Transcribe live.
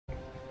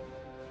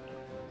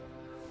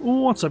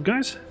What's up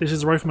guys, this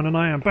is TheRifleman and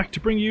I am back to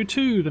bring you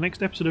to the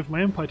next episode of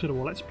my Empire Total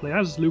War Let's Play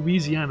as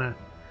Louisiana.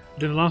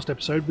 In the last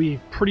episode we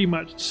pretty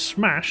much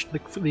smashed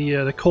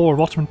the core of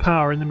Ottoman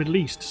power in the Middle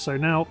East, so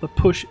now the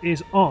push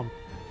is on.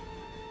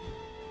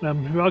 We are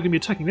going to be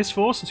attacking this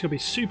force, it's going to be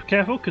super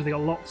careful because they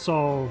got lots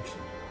of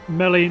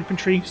melee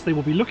infantry, so they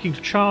will be looking to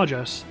charge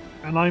us,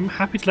 and I'm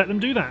happy to let them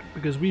do that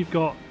because we've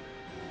got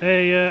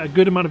a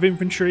good amount of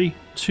infantry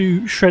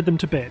to shred them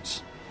to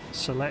bits.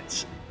 So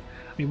let's...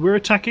 I mean, we're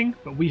attacking,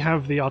 but we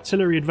have the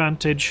artillery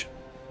advantage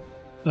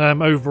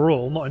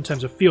overall, not in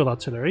terms of field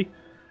artillery.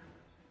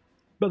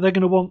 But they're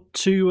going to want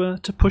to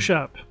push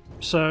up,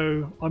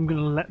 so I'm going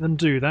to let them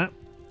do that.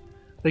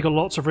 They got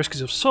lots of risks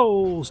of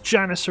souls,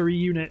 janissary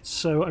units,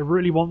 so I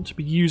really want to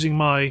be using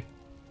my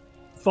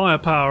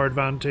firepower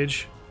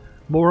advantage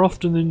more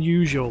often than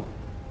usual.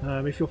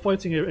 If you're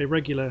fighting a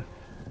regular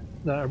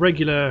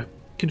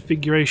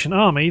configuration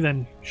army,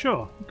 then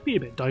sure, it can be a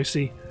bit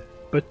dicey,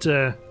 but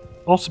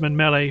Ottoman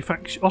melee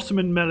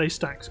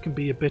stacks can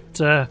be a bit.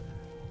 They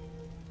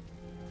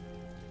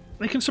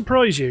can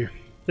surprise you.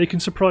 They can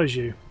surprise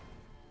you.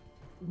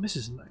 This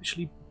isn't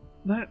actually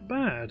that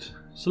bad.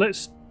 So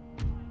let's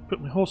put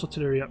my horse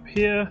artillery up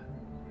here.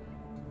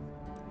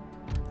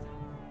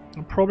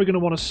 I'm probably going to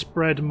want to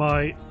spread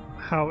my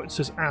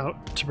howitzers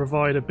out to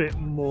provide a bit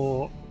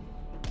more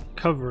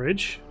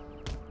coverage.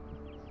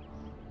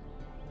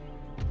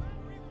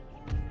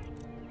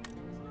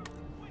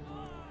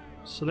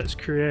 So let's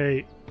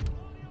create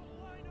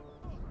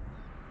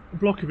a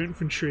block of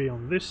infantry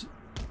on this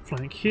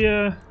flank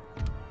here.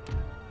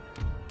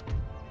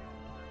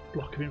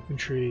 Block of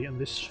infantry on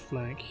this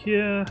flank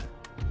here.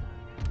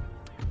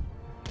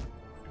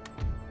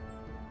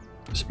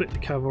 Split the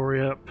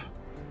cavalry up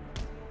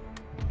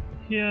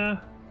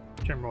here.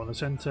 General in the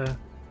centre.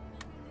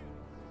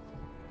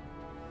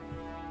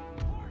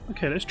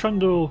 Okay, let's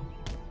trundle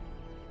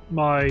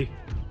my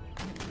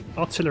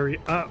artillery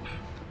up.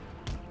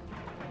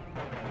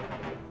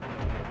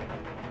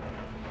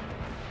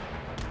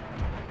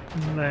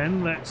 And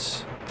then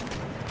let's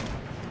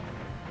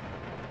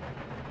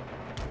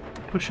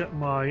push up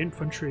my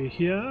infantry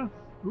here.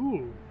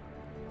 Ooh.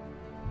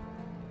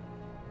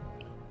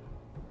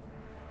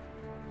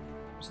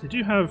 So they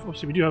do have,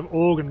 obviously we do have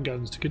organ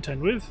guns to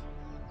contend with.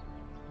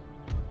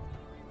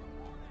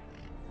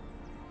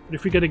 But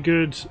if we get a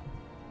good...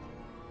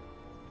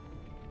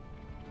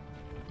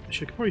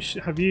 Actually, I could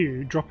probably have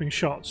you dropping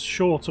shots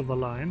short of the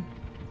line.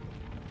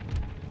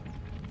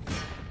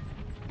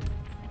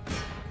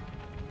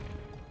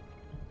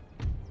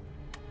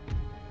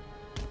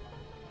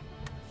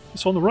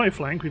 So on the right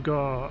flank we've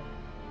got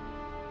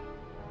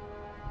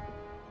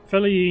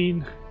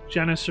Feline,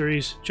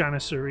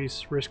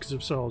 Janissaries, Risks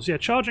of Souls. Yeah,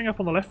 charging up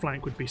on the left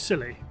flank would be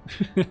silly.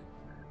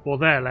 Or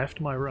their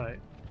left, my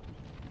right.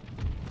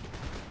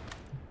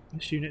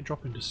 This unit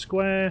drop into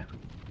square.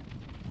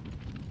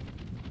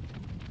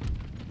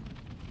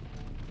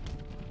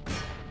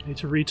 Need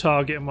to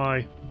retarget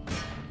my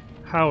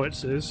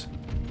howitzers.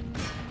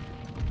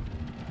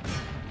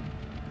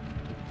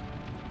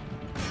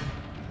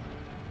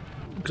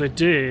 Because I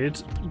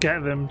did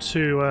get them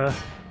to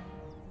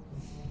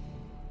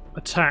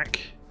attack.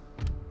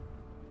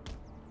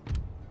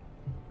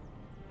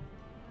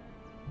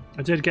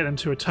 I did get them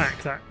to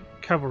attack that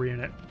cavalry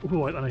unit.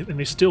 Ooh, and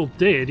they still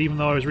did, even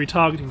though I was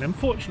retargeting them.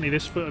 Fortunately,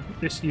 this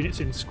unit's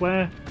in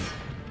square.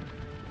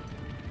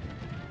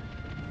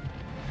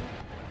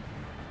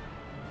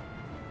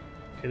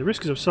 Okay, the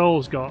Risks of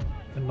Souls got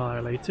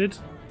annihilated.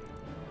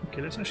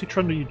 Okay, let's actually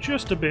trundle you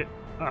just a bit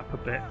up a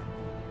bit.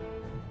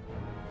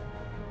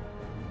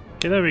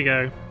 Okay, there we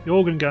go. The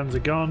organ guns are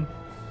gone.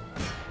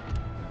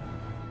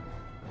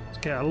 Let's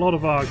get a lot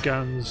of our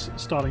guns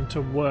starting to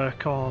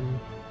work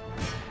on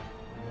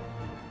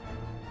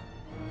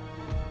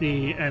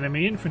the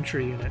enemy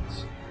infantry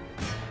units.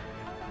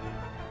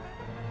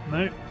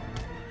 No,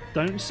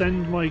 don't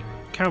send my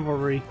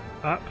cavalry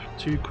up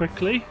too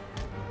quickly,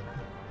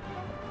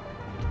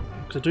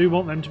 because I do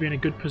want them to be in a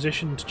good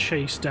position to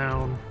chase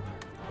down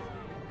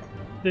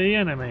the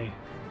enemy.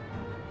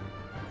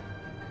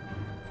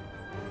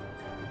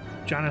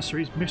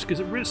 Janissaries, Miskers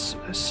at risk.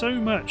 There's so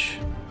much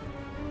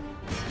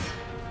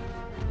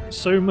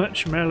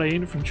melee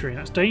infantry.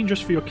 That's dangerous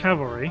for your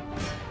cavalry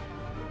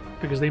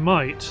because they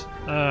might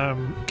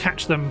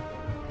catch them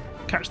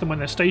when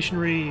they're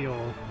stationary,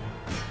 or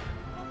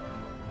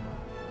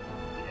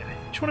yeah,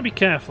 you just want to be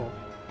careful.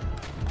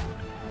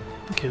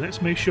 Okay, let's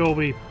make sure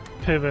we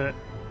pivot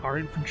our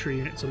infantry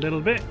units a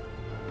little bit.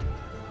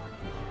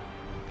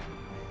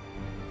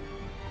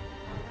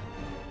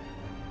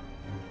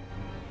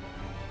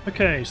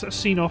 Okay, so that's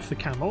seen off the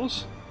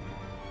camels.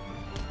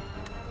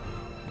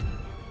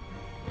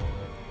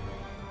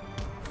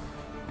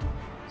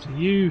 So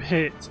you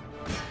hit...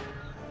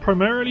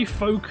 Primarily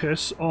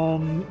focus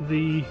on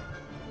the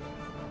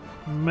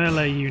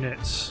melee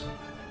units.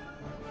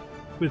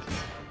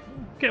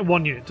 Get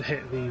one unit to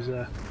hit these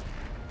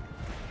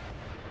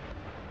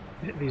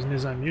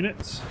Nizam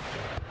units.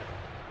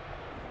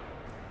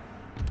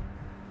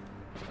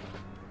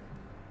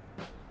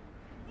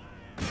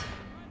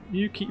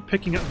 You keep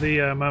picking up the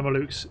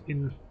Mamelukes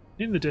in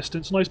the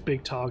distance. Nice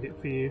big target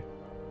for you.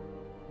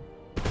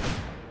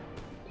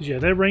 Because yeah,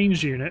 they're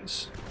ranged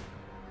units.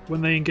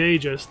 When they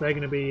engage us, they're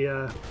going to be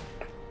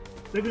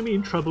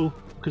in trouble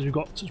because we've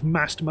got such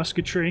massed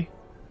musketry.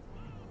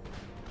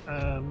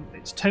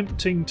 It's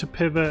tempting to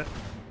pivot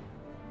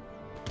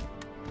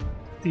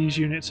these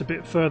units a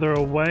bit further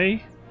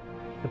away.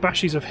 The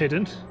Bashis have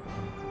hidden.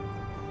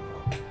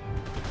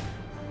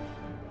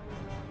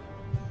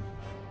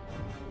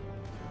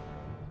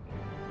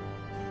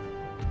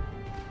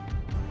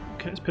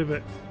 Okay, let's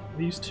pivot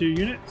these 2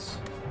 units.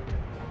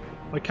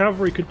 My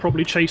cavalry could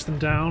probably chase them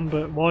down,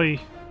 but why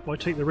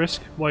take the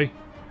risk? Why?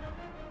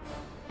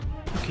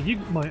 Okay, you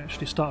might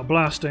actually start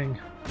blasting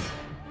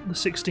the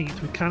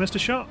 16th with canister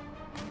shot.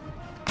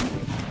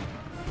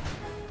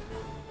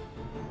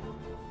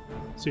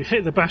 So you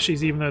hit the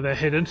Bashis even though they're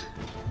hidden.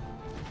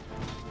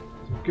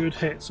 Some good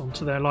hits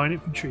onto their line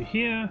infantry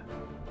here.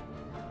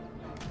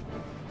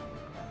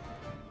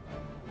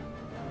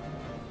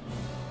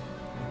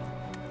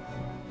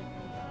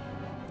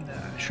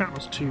 Nah,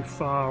 shrapnel's too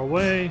far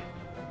away.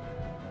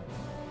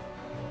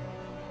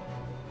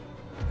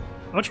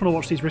 I just want to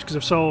watch these Riskers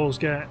of Souls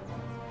get...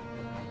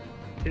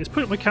 It's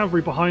put my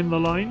cavalry behind the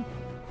line.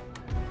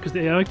 Because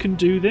the AI can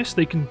do this,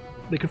 they can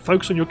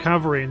focus on your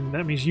cavalry, and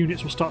that means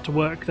units will start to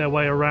work their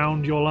way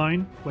around your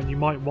line when you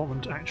might want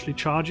them to actually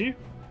charge you.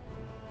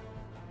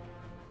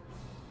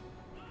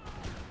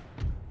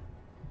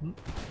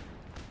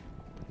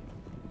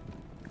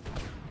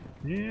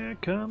 Here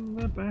come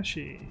the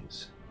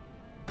Bashis.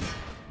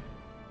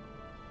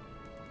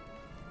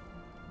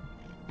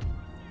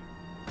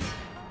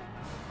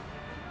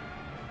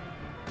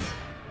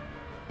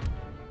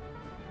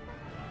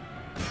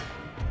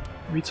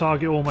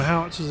 Retarget all my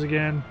howitzers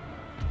again.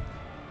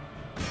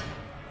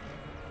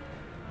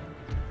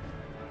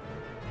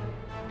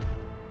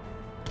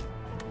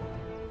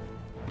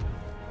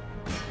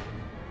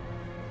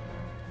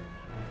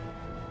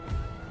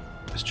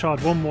 Let's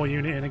charge one more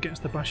unit in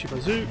against the Bashi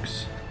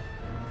bazooks.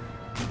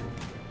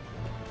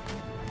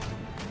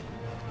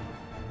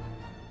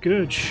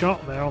 Good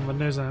shot there on the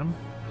Nizam.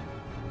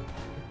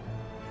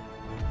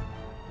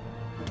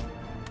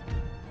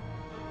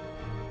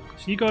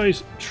 So you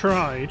guys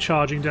try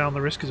charging down the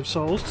Riskers of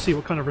Souls to see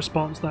what kind of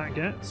response that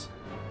gets.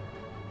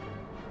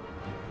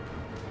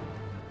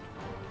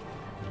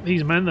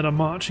 These men that are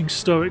marching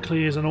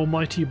stoically as an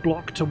almighty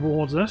block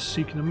towards us, so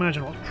you can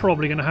imagine what's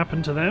probably going to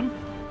happen to them.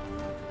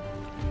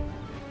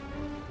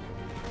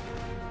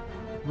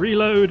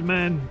 Reload,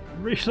 men!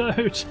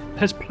 Reload!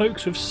 There's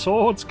blokes with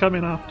swords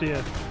coming after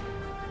you.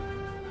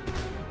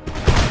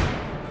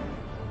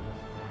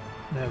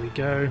 There we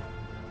go.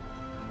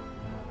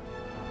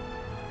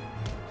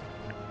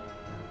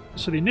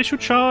 So the initial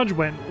charge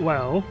went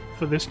well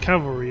for this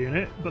cavalry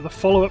unit, but the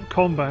follow-up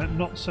combat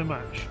not so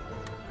much.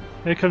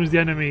 Here comes the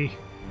enemy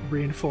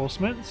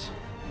reinforcements.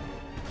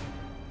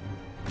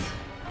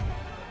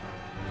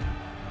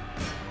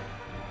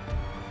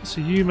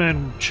 So you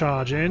men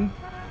charge in.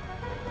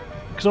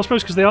 Because I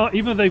suppose they are,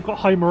 even though they've got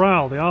high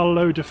morale, they are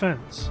low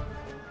defense.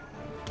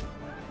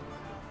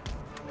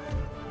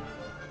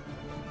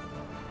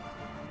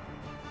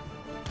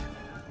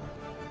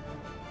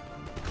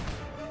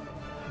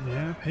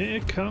 Yep, here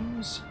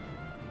comes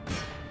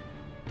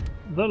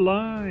the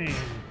line.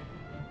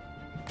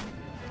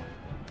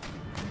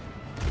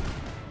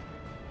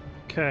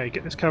 Okay,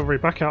 get this cavalry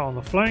back out on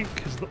the flank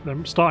because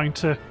they're starting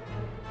to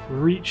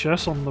reach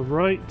us on the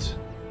right.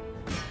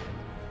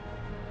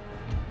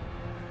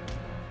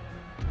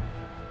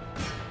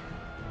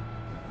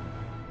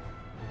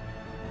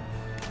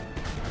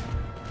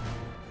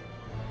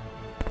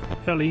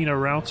 Felina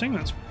routing,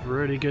 that's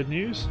really good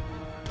news.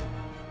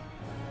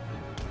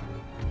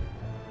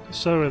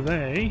 So are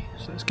they.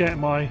 So let's get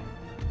my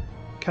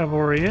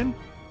cavalry in.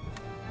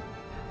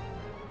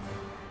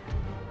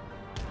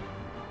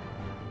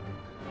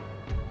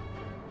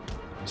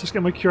 Let's just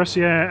get my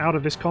cuirassier out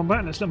of this combat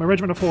and let's let my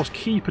regiment of horse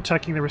keep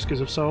attacking the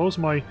Riskers of Souls.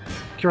 My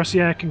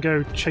cuirassier can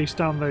go chase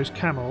down those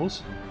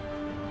camels.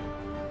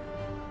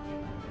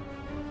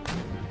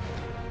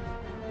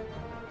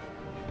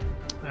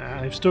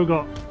 They've still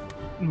got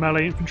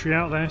melee infantry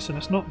out there, so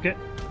let's not get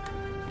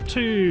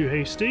too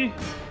hasty.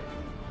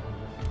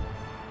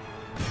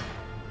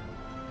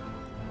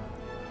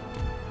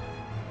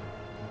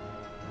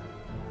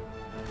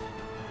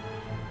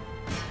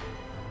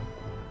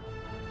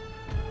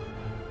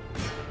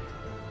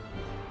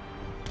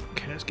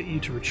 Okay, let's get you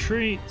to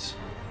retreat.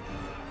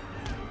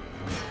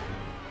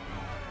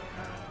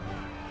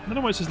 I don't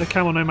know why it says the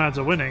camel nomads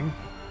are winning.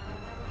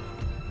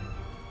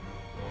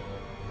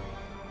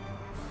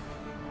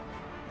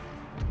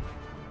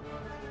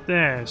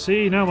 There,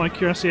 see, now my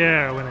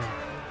cuirassier are winning.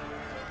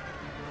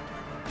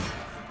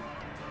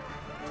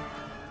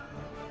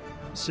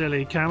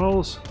 Silly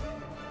camels.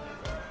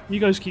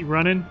 You guys keep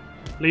running.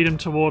 Lead them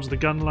towards the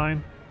gun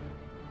line.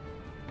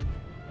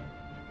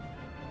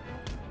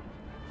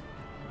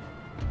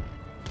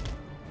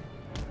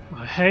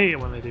 I hate it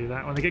when they do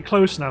that. When they get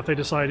close enough, they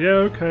decide, yeah,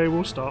 okay,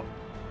 we'll stop.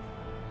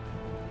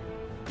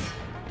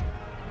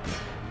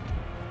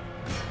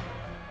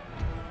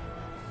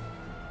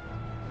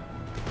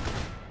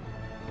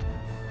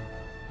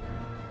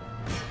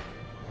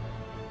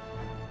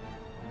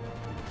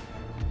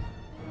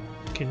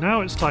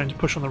 now it's time to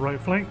push on the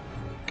right flank,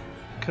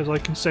 because I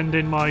can send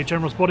in my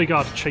general's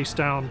bodyguard to chase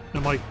down,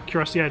 no, my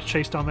cuirassier to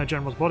chase down their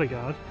general's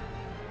bodyguard.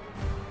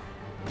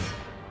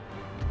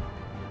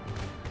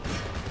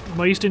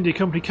 My East India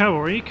Company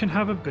cavalry can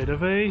have a bit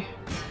of a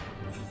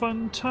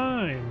fun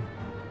time.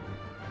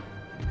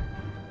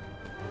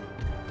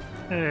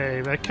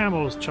 Hey, their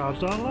camels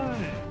charged our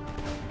line.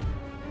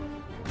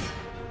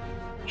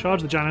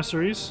 Charge the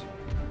Janissaries.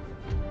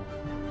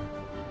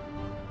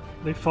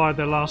 They fired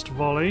their last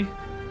volley.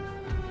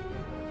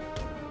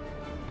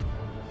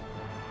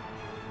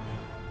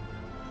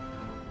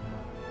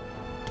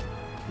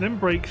 Then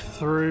break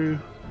through.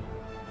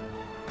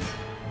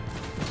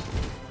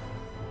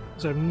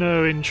 So I have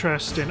no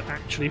interest in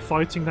actually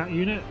fighting that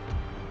unit.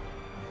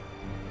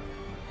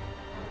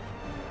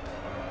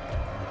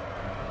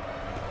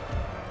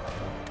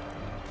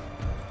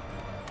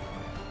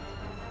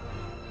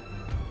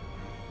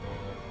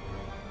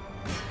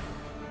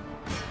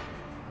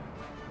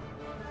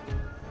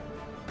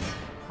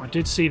 I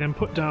did see them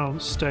put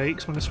down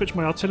stakes. I'm going to switch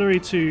my artillery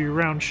to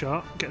round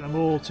shot, get them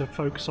all to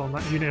focus on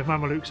that unit of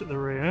Mamelukes at the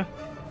rear.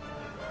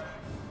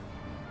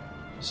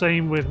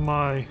 Same with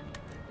my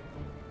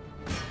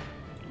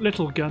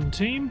little gun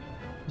team.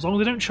 As long as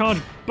they don't charge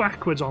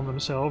backwards on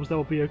themselves,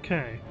 they'll be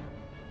okay.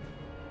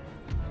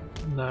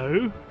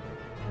 No.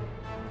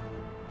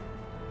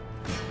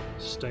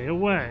 Stay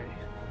away.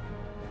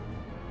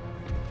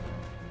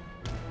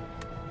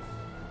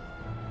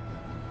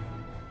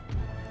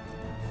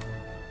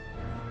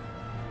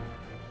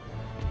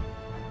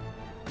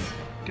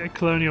 Get a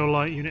colonial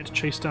light unit to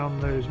chase down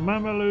those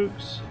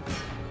Mamelukes.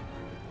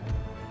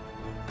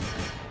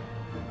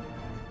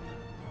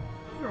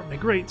 We're having a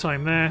great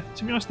time there.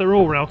 To be honest, they're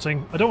all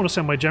routing. I don't want to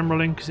send my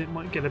general in because it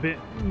might get a bit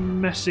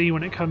messy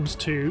when it comes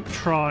to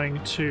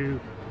trying to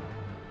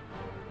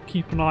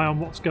keep an eye on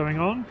what's going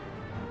on.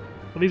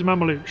 But these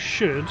Mamelukes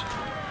should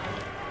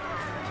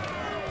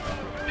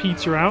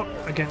peter out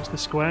against the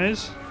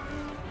squares.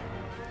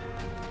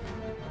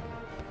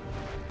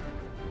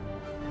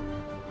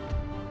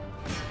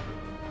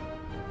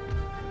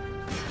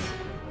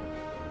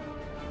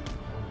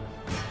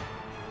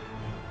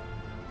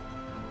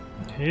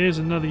 Here's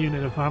another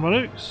unit of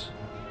Mamelukes.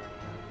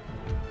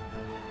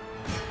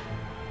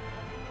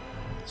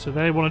 So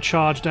they want to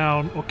charge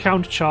down or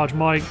countercharge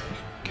my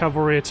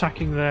cavalry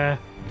attacking their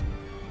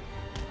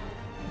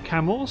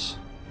camels.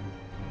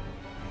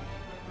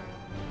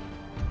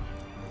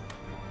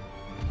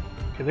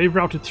 Okay, they've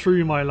routed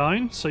through my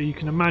line, so you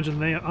can imagine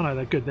they are, oh no,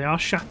 they're good, they are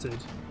shattered.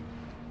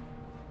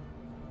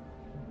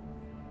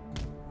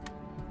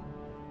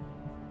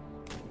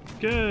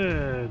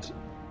 Good.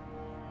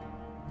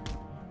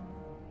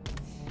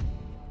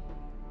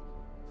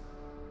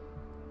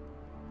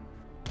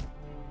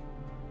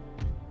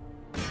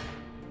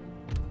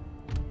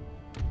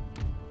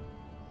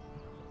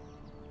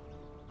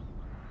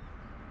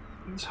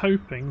 It's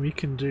hoping we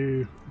can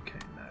do... Okay,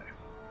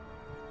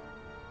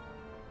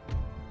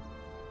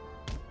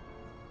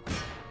 no.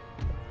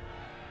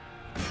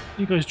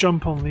 You guys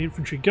jump on the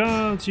infantry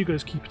guards, you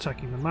guys keep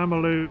attacking the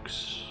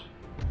Mamelukes.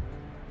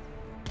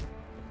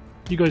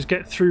 You guys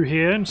get through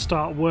here and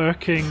start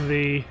working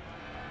the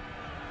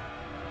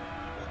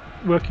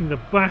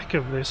back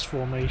of this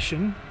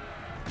formation.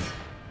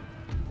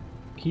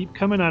 Keep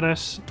coming at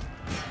us.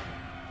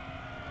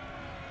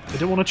 They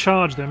don't want to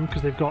charge them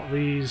because they've got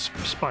these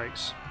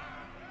spikes.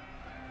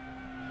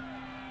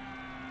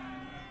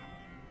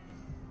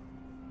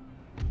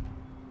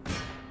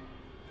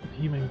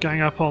 Human gang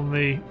up on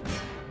the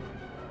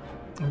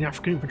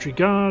African infantry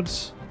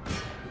guards.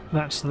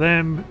 That's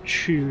them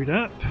chewed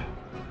up.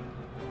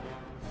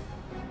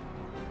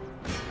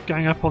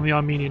 Gang up on the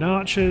Armenian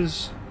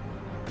archers.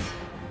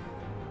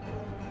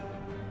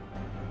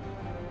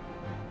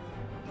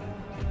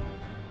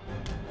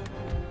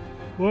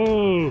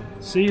 Whoa,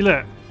 seal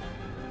it.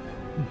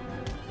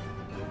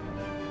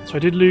 So I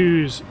did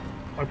lose.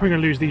 I'm probably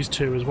going to lose these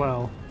two as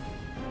well.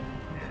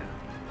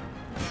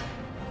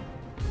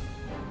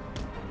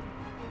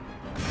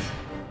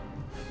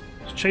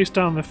 Chase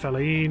down the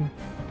Fellahin.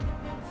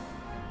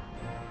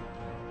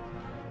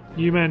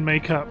 You men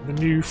make up the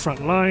new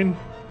front line.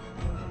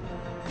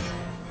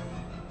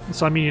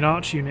 This Armenian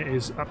arch unit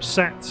is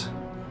upset.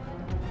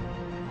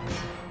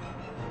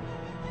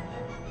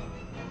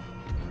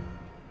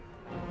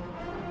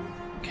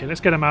 Okay, let's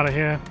get them out of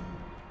here.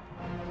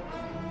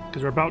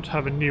 Because we're about to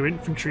have a new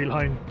infantry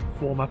line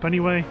form up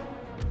anyway.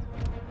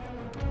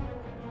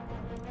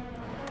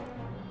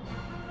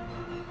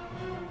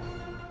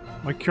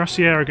 My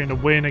cuirassiers are going to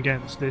win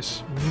against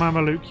this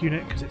Mameluke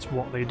unit because it's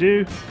what they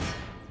do.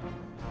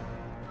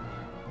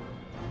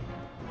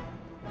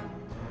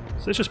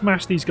 So let's just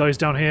mash these guys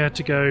down here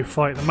to go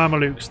fight the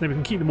Mamelukes, and then we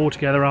can keep them all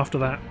together after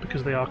that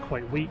because they are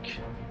quite weak.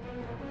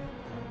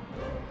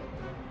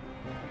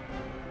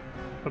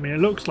 I mean, it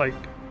looks like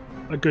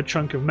a good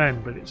chunk of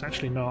men, but it's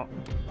actually not.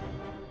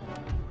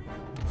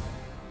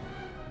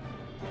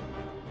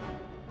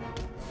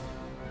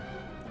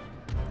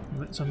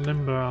 Let's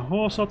unlimber our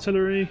horse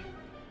artillery.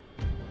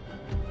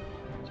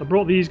 I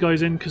brought these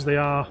guys in because they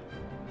are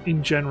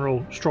in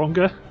general,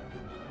 stronger.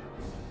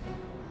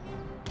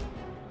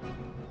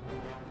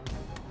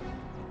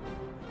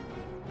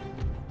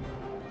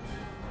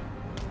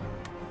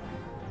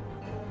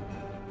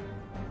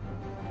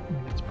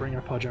 Let's bring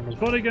up our General's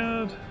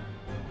bodyguard.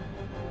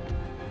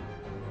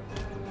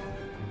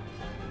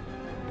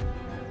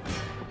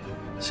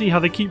 See how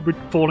they keep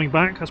falling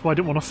back? That's why I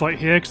didn't want to fight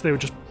here, because they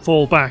would just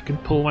fall back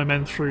and pull my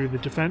men through the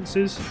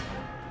defences.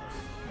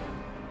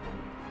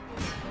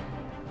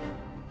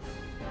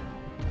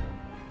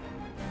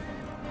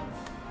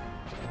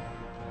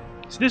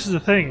 So this is the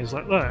thing, is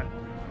like that.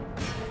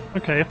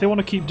 Okay, if they want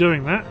to keep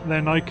doing that,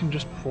 then I can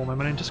just form my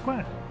men into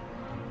square.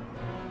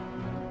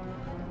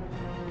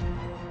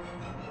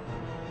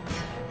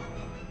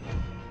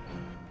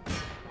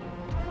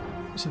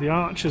 So the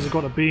archers have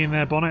got to be in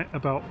their bonnet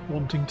about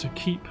wanting to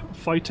keep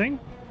fighting.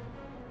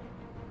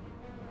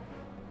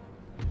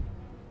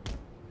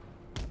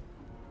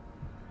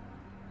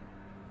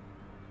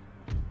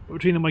 But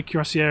between my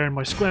cuirassier and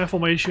my square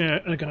formation are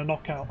going to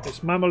knock out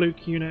this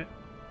Mameluke unit.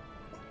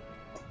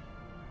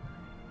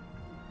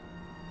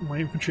 My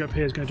infantry up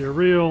here is going to do a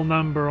real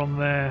number on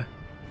their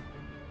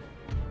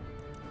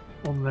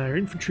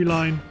infantry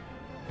line.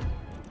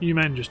 You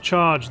men just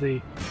charge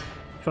the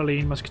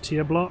Feline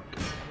musketeer block.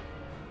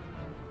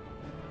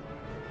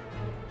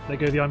 There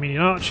go the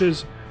Armenian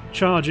archers,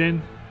 charge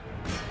in.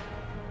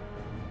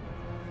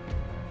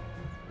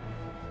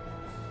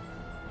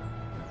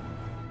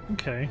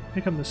 Okay,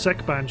 here come the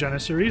Sekban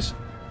Janissaries,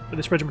 but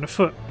this regiment of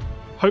foot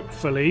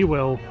hopefully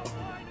will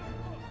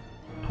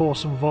pour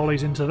some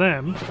volleys into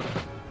them.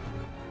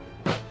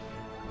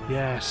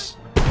 Yes.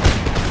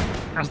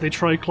 As they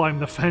try to climb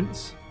the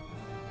fence.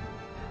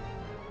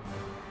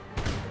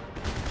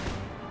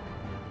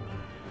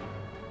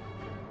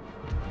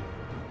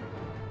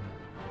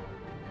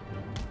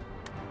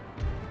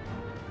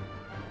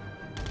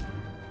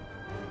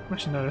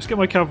 Actually, no, let's get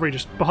my cavalry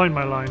just behind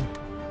my line.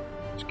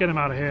 Let's get them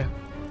out of here.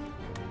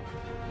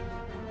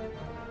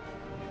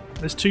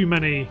 There's too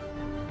many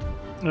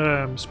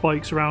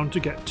spikes around to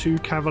get 2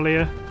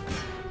 cavalier.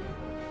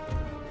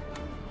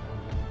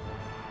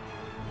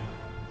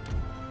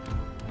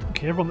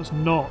 Okay, everyone that's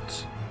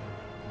not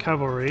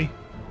cavalry,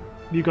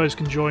 you guys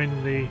can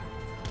join the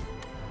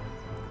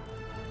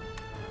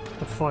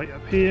fight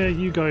up here.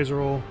 You guys are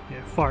all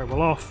fire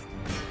well off.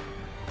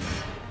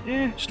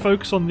 Yeah, just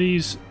focus on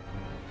these.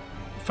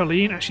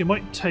 Feline actually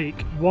might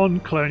take 1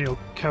 colonial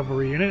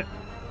cavalry unit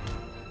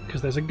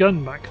because there's a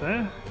gun back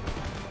there.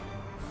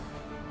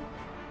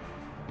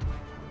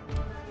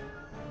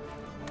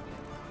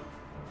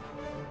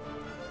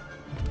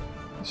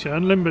 See, I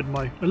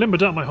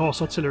limbered up my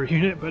horse artillery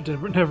unit, but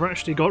never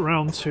actually got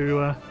round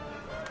to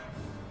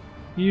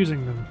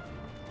using them.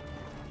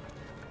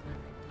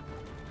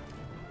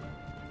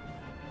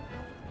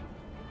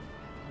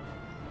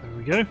 There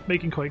we go,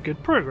 making quite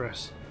good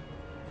progress.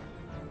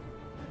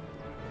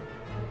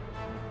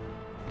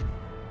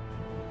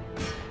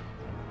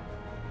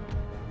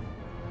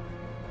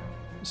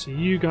 So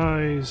you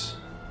guys...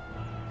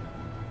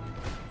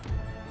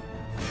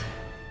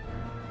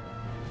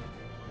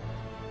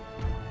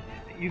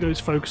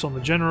 focus on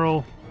the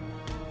general.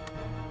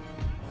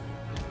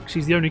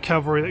 She's the only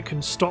cavalry that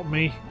can stop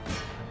me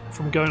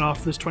from going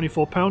after this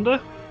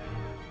 24-pounder.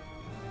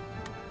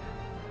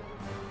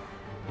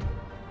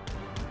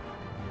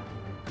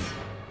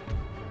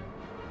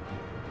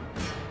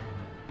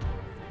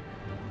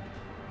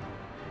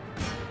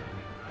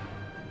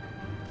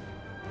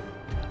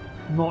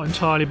 I'm not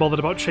entirely bothered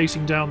about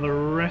chasing down the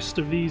rest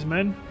of these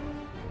men.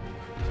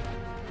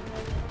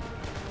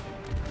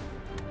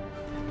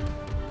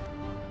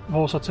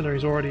 Horse artillery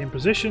is already in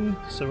position,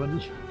 so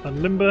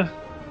unlimber.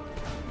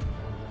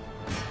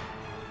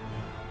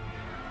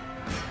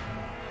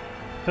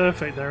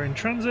 Perfect, they're in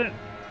transit.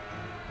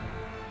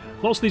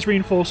 Lots of these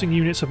reinforcing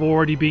units have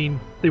already been...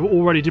 they were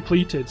already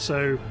depleted,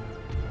 so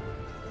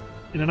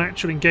in an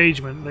actual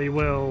engagement they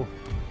will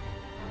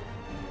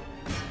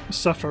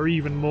suffer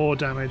even more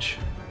damage.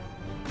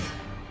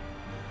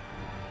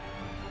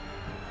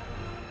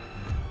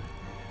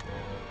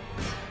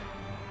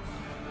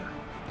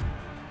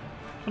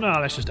 No,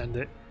 let's just end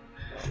it.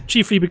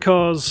 Chiefly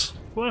because,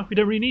 well, we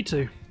don't really need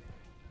to.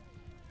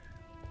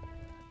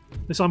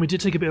 This army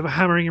did take a bit of a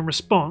hammering in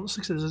response.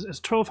 Like I said, there's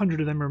 1,200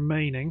 of them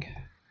remaining.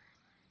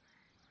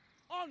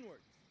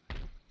 Onward.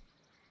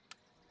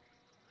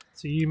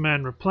 So you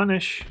men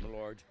replenish. My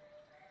lord.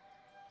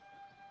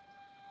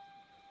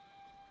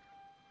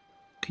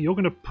 Okay, you're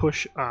going to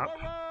push up.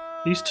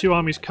 These 2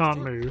 armies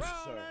can't move.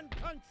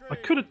 I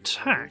could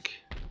attack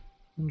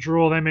and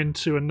draw them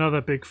into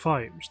another big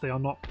fight, which they are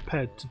not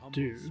prepared to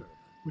do,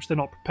 which they're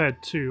not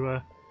prepared to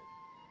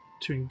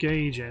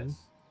engage in.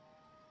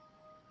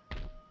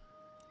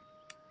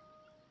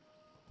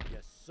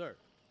 Yes, sir.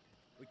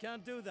 We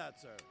can't do that,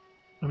 sir.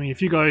 I mean,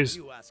 if you guys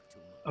You ask too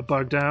much. are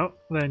bugged out,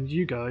 then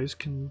you guys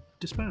can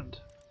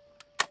disband.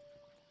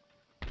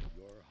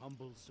 Your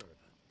humble servant.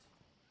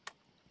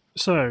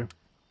 So,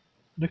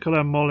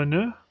 Nicolas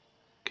Molyneux,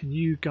 can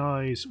you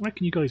guys... where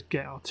can you guys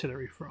get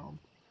artillery from?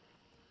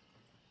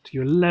 Took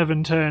you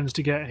 11 turns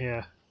to get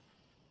here.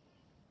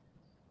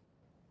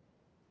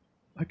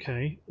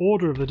 Okay,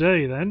 order of the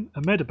day then.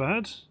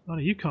 Ahmedabad. Oh no,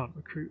 you can't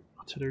recruit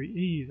artillery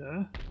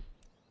either.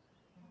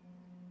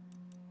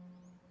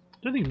 I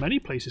don't think many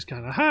places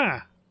can.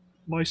 Aha!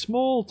 My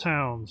small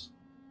towns.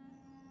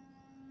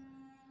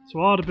 So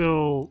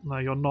Ardabil, no,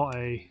 you're not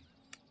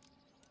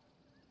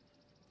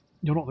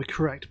the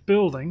correct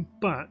building,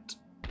 but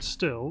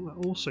still,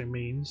 that also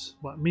means,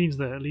 well, it means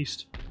that at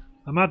least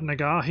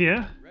Ahmadnagar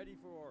here. Ready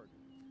for order.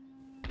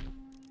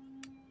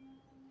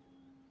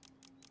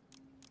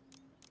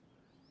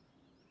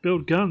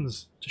 Build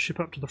guns to ship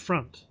up to the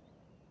front.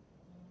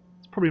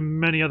 There's probably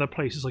many other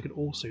places I could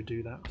also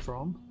do that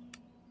from.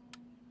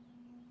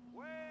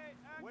 Waiting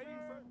for.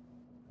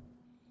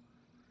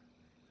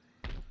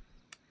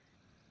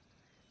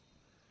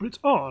 But it's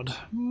odd,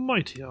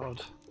 mighty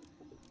odd.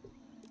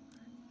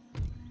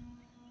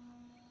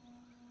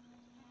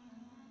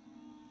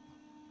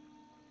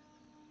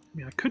 I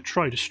mean, I could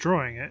try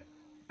destroying it,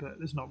 but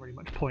there's not really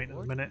much point at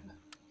the minute.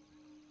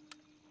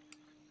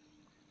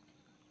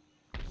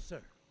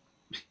 Sir.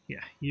 Yeah,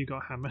 you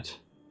got hammered.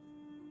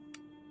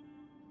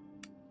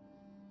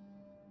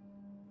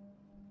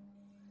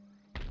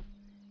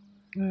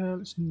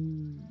 Let's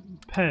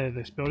repair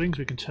this building so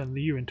we can turn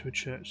you into a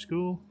church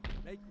school.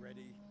 Make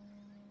ready.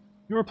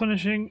 You're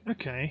replenishing.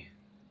 Okay.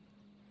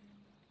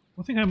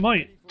 I think I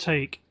might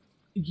take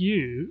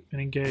you and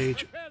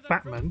engage Prepare the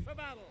Batman. troops for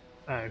battle.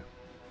 Oh.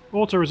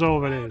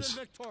 Auto-resolve it Proud is. and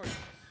victorious.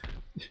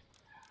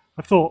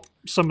 I thought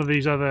some of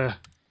these other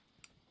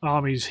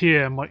armies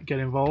here might get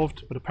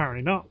involved, but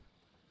apparently not.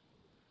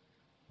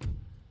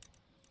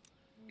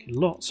 Okay,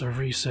 lots of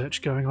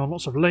research going on,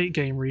 lots of late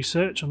game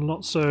research, and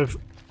lots of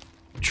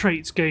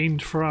traits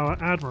gained for our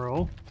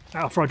admiral,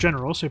 for our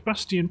general. So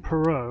Bastien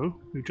Perot,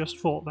 who just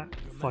fought that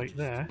fight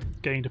there,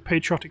 gained a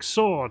patriotic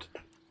sword.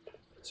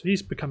 So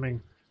he's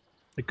becoming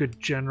a good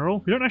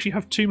general. We don't actually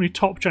have too many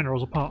top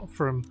generals apart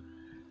from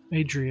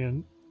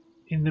Adrian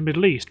in the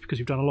Middle East because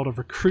we've done a lot of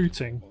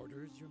recruiting.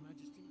 Orders, Your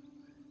Majesty.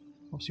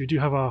 Obviously we do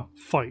have our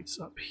fights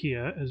up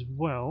here as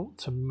well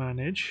to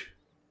manage.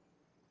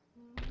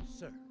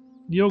 Sir.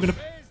 You're gonna...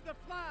 Raise the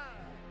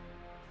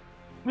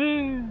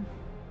flag.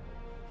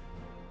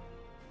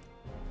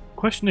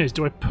 Question is,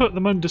 do I put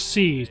them under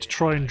siege to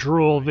try and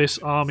draw this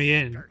army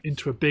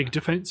into a big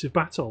defensive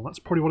battle? That's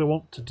probably what I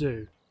want to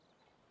do.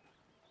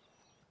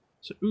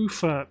 So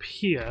Ufa up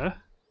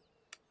here.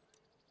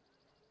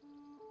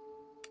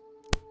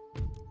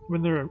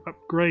 When they're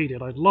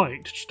upgraded, I'd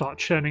like to start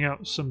churning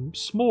out some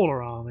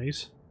smaller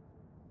armies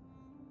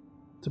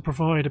to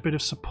provide a bit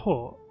of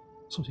support.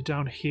 Something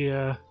down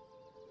here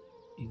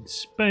in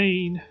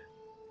Spain.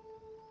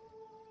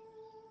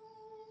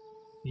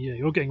 Yeah,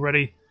 you're getting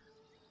ready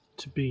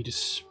to be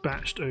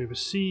dispatched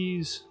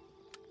overseas.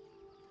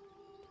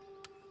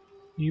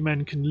 You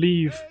men can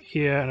leave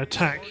here and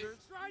attack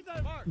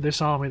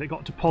this army that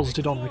got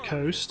deposited on the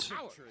coast.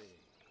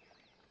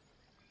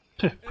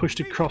 Pushed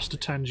across to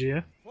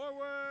Tangier.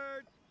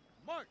 Forward.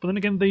 March. But then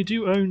again, they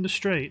do own the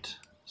strait.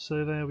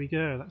 So there we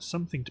go. That's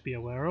something to be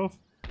aware of.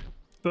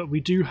 But we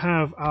do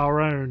have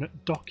our own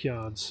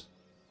dockyards.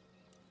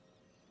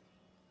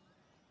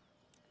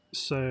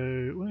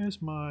 So,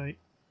 where's my...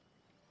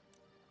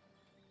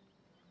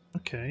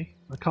 Okay,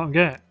 I can't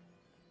get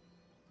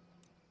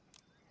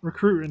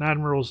recruit an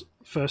admiral's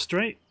first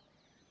rate.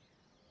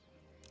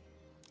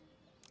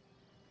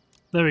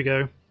 There we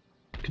go.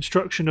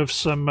 Construction of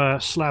some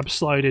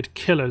slab-sided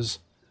killers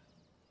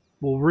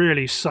will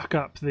really suck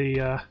up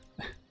the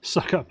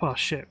suck up our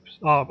ships,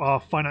 our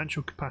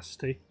financial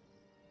capacity.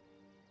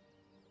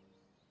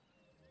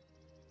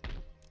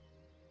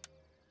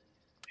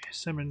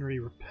 Seminary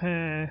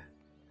repair.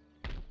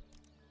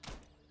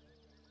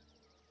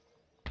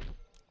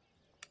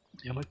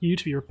 Yeah, I'd like you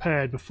to be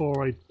repaired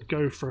before I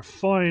go for a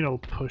final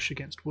push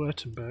against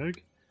Württemberg.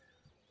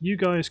 You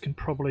guys can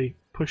probably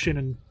push in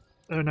and...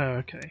 Oh no,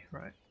 okay,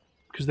 right.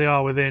 Because they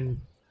are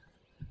within...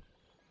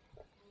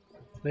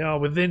 They are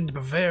within the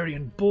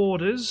Bavarian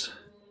borders.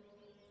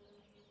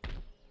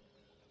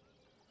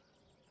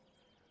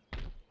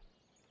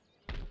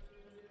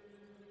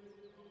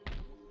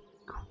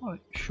 Quite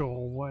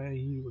sure where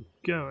you were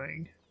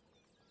going.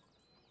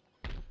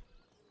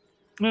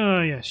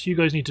 Ah, yes, you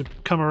guys need to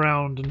come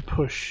around and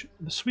push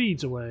the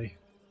Swedes away.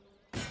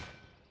 Well,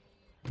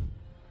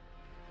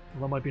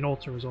 that might be an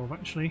auto-resolve,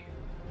 actually.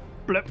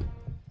 Blip.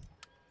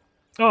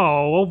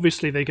 Oh,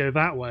 obviously they go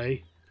that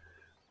way.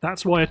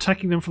 That's why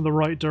attacking them from the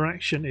right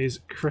direction is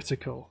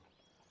critical.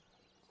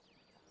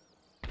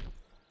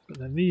 But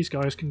then these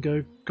guys can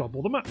go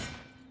gobble them up.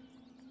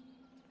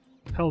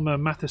 Helmer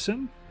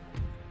Matheson.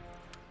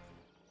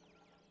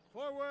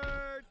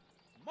 Forward.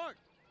 March.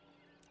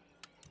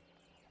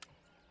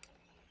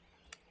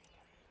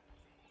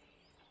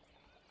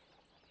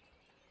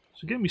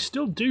 So again, we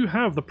still do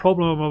have the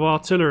problem of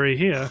artillery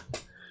here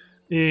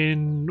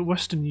in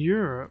Western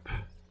Europe.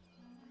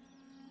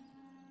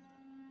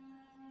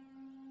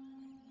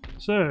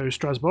 So,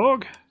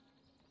 Strasbourg.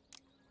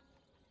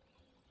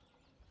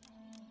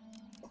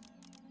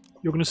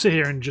 you're going to sit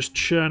here and just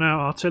churn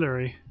out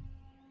artillery.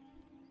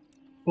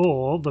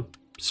 Or the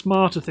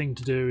smarter thing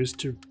to do is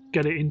to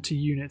get it into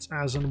units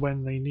as and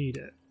when they need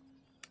it.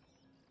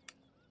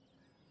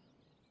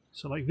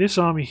 So like this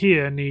army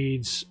here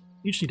needs...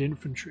 You just need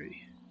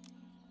infantry.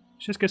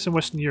 Let's just get some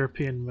Western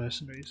European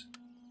mercenaries.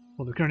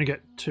 Well, we can only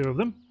get 2 of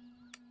them.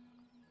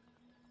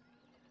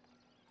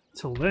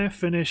 Until they're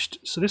finished.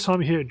 So this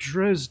army here at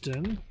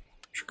Dresden,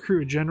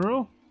 recruit a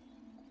general.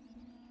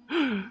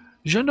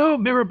 Jeannot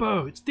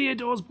Mirabeau, it's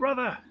Theodore's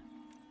brother.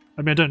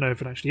 I mean, I don't know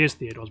if it actually is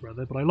Theodore's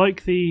brother, but I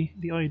like the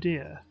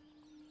idea.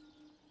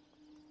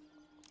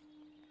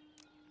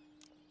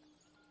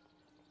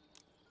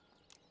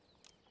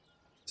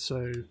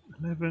 So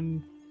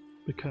 11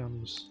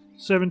 becomes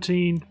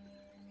 17.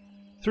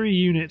 3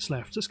 units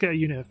left. Let's get a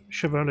unit of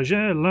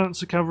Chevalier,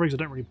 Lancer cavalry, because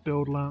I don't really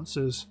build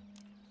Lancers.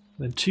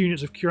 Then 2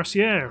 units of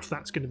Cuirassiers, if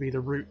that's going to be the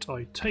route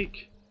I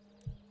take.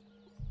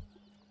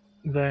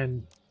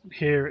 Then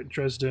here at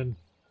Dresden,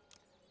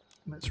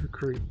 let's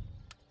recruit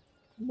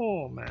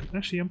more men.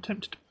 Actually, I'm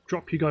tempted to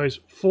drop you guys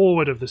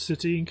forward of the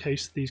city in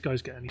case these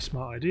guys get any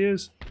smart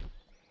ideas.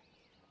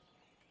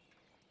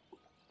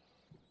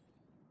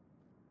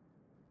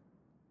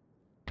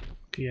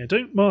 Okay, yeah,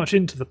 don't march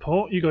into the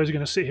port. You guys are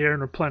going to sit here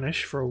and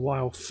replenish for a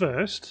while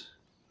first.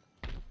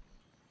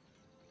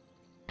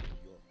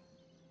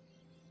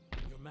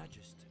 Your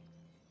Majesty.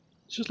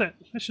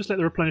 Let's just let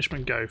the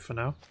replenishment go for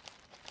now.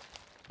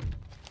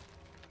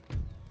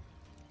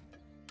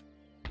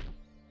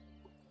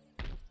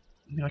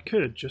 I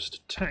could just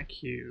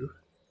attack you,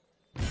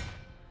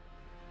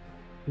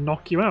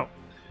 knock you out.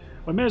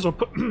 I may as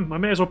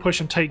well push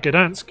and take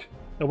Gdansk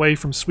away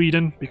from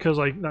Sweden because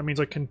that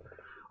means I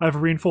have a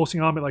reinforcing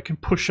army that I can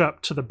push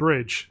up to the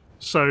bridge.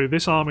 So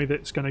this army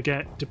that's going to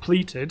get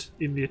depleted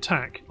in the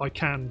attack, I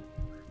can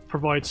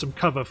provide some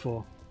cover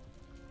for.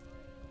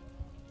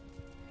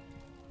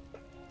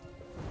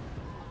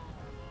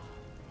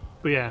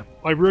 But yeah,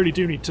 I really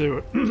do need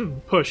to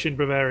push in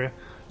Bavaria.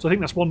 So I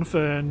think that's one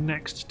for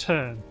next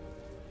turn.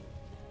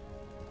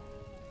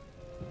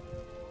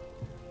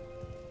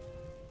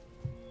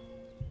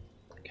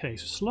 Okay,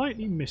 so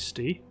slightly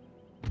misty.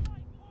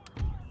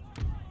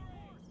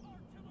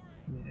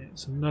 Yeah,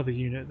 it's another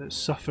unit that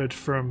suffered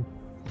from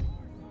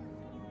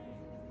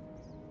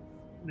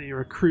the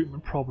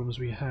recruitment problems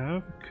we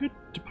have. We could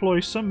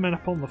deploy some men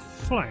up on the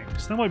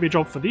flanks. That might be a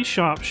job for these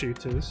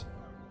sharpshooters.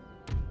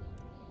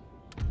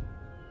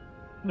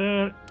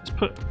 Let's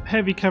put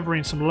heavy cavalry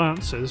and some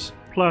lancers,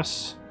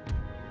 plus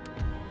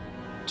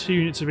 2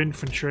 units of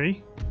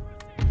infantry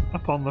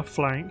up on the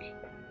flank.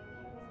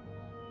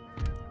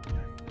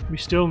 We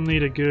still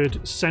need a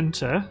good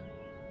centre.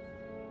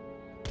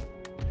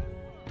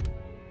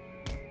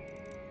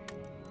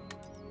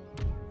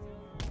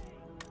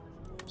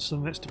 So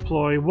let's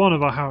deploy one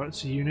of our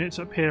howitzer units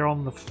up here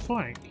on the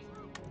flank.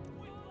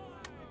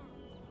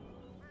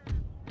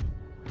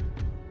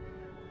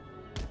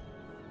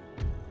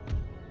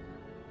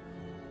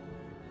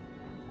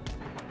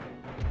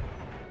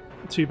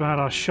 Too bad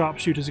our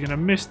sharpshooters are going to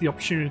miss the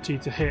opportunity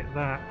to hit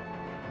that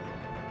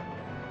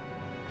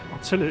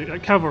artillery,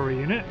 that cavalry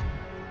unit.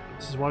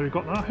 This is why we've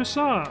got our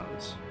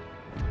hussars.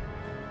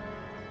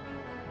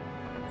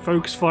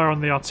 Focus fire on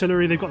the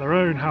artillery. They've got their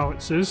own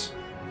howitzers,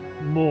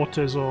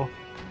 mortars or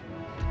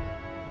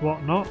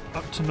whatnot,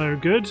 up to no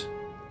good.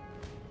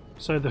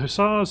 So the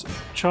hussars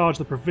charge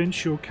the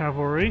provincial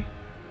cavalry,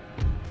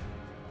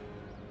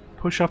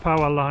 push up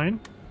our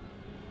line.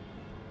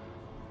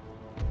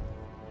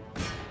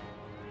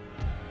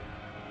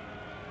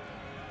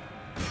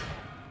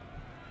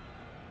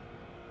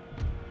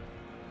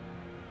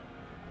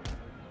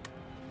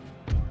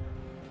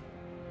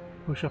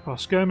 Push up our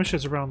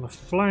skirmishers around the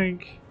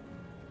flank.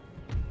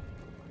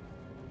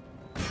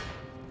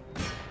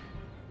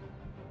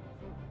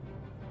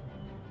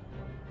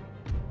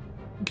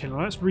 Okay,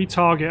 now let's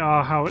retarget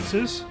our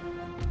howitzers.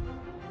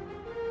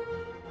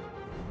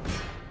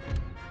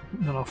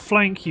 And then our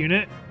flank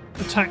unit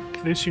attack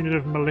this unit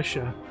of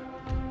militia.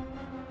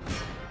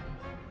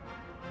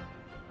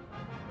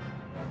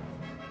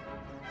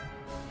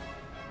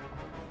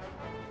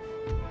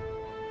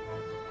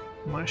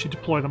 Might actually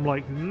deploy them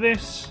like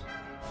this.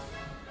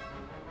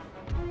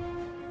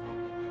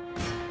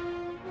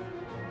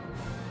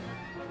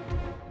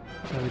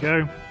 There we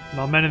go. And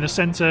our men in the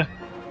centre,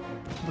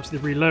 obviously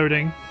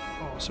reloading.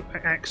 Oh, some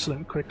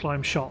excellent quick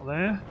climb shot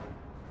there.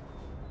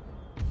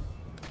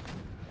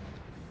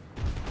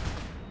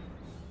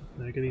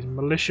 There we go, these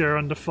militia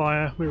under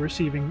fire. We're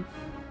receiving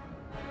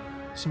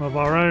some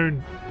more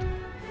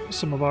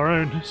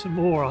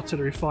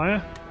artillery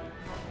fire.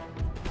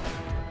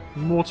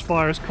 Mortar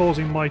fire is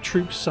causing my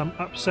troops some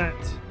upset.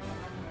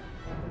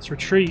 Let's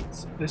retreat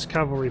this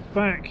cavalry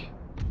back.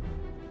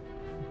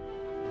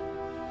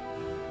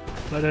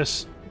 Let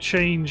us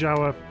change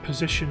our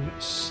position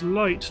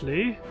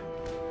slightly.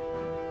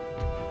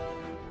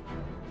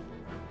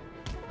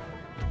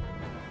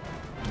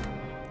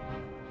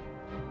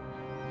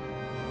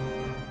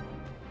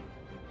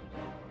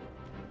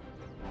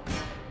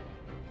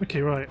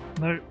 Okay, right.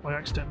 No, I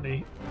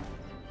accidentally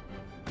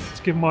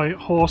give my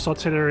horse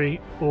artillery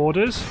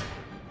orders.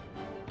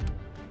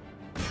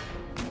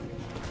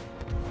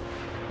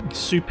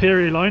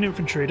 Superior line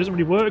infantry doesn't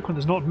really work when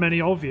there's not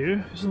many of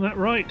you. Isn't that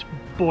right,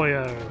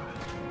 boyo?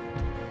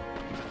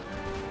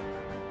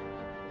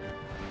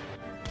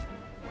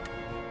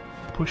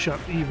 Push up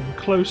even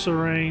closer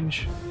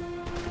range.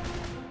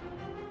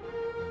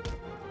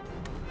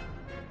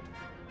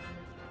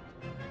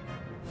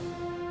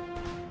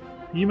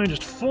 You may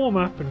just form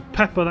up and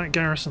pepper that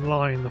garrison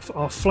line.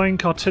 Our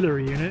flank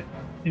artillery unit,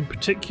 in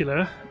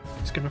particular,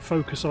 is going to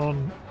focus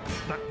on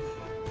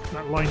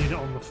that line unit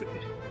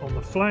on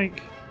the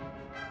flank.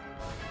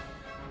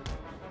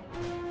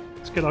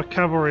 Let's get our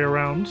cavalry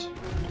around.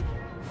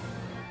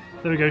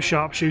 There we go,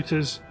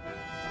 sharpshooters.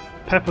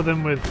 Pepper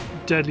them with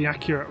deadly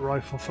accurate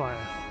rifle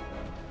fire.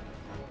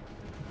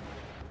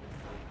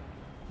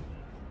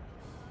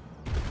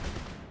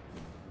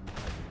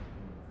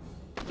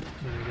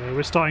 There we go.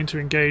 We're starting to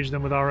engage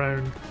them with our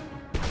own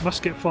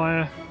musket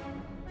fire.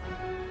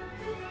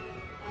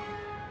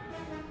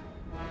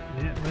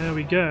 Yeah, there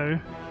we go.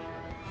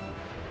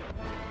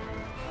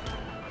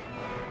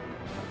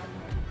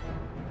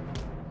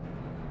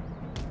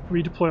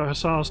 Redeploy our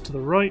hussars to the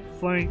right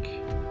flank.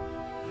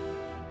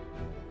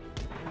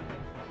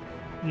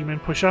 You men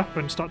push up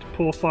and start to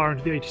pour fire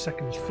into the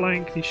 82nd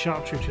flank. These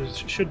sharpshooters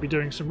should be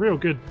doing some really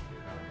good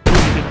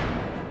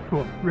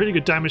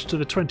damage to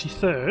the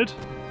 23rd.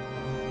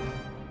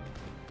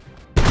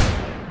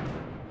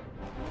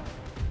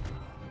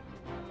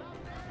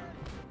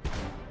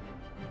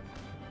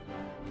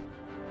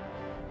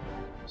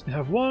 So they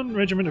have one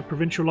regiment of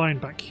provincial line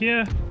back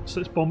here. So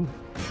let's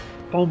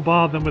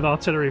bombard them with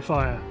artillery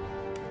fire.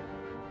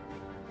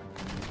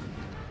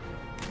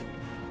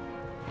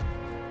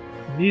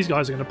 These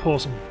guys are going to pour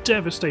some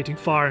devastating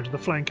fire into the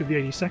flank of the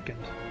 82nd.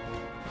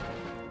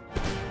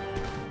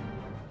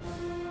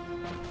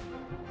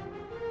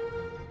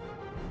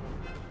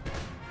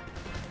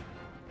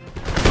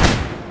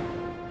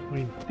 I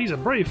mean, these are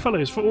brave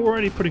fellows for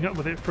already putting up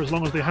with it for as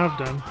long as they have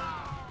done.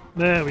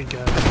 There we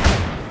go.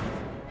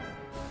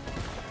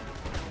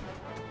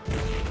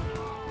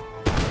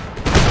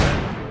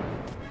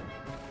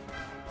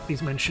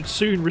 These men should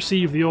soon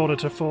receive the order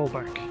to fall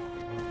back.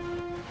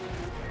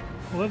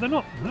 Although they're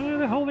not. No,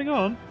 they're holding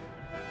on.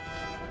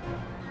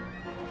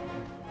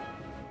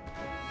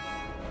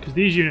 Because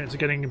these units are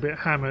getting a bit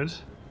hammered.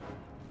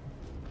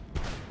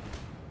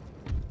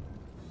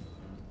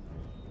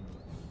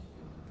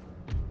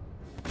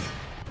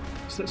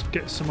 So let's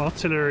get some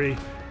artillery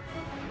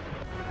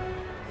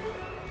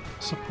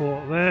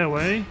support their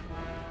way.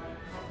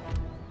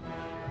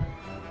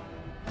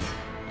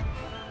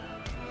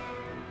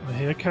 I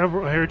hear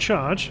cavalry. I hear a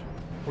charge.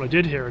 Well, I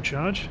did hear a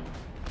charge.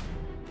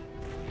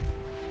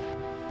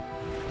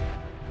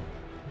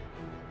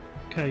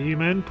 Okay, you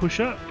men, push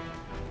up.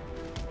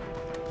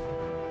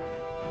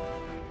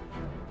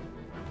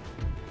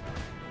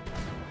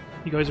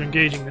 You guys are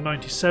engaging the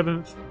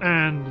 97th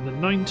and the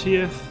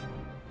 90th.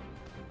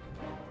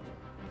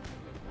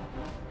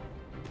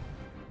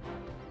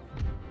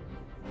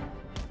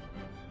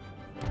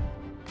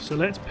 So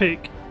let's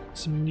pick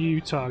some new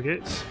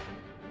targets.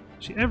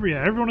 Actually,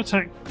 everyone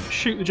attack,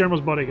 shoot the General's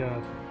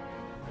bodyguard.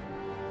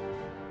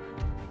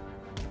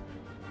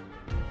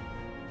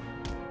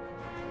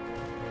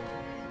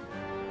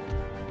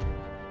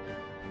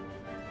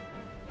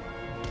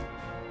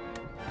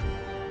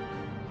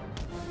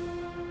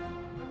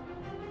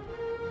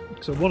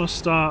 So I want to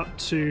start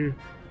to...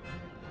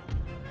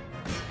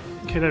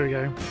 Okay, there we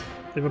go.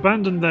 They've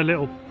abandoned their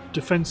little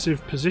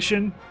defensive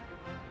position.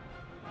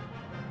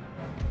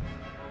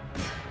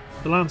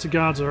 The Lancer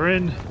Guards are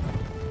in.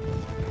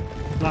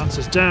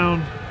 Lancers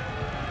down.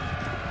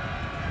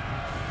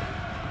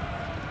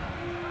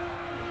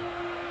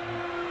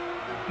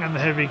 And the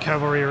heavy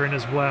cavalry are in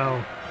as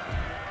well.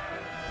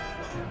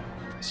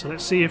 So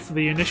let's see if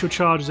the initial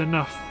charge is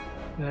enough.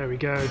 There we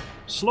go.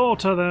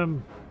 Slaughter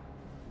them!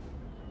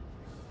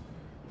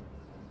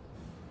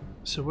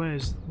 So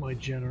where's my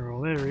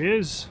general? There he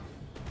is.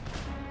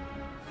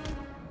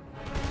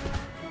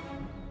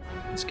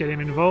 Let's get him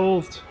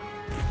involved.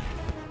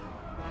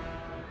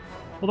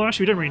 Although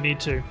actually we don't really need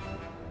to.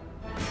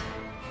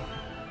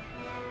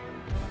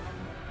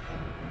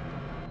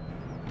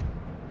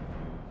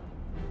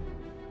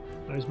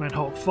 Those men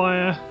hold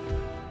fire.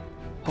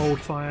 Hold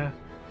fire.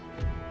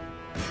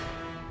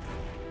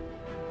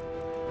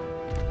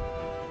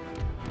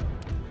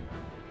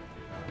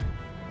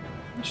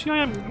 Actually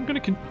I'm going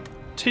to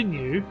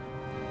continue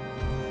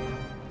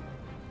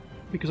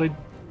because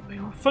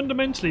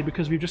fundamentally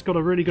because we've just got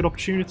a really good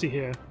opportunity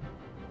here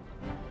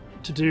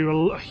to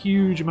do a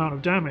huge amount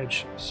of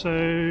damage.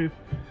 So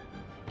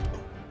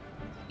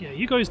yeah,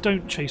 you guys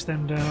don't chase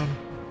them down.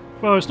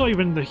 Well, it's not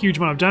even the huge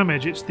amount of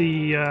damage, it's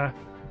the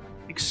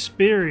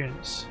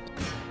experience.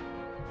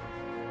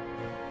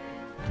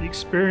 The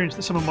experience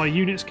that some of my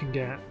units can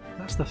get.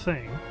 That's the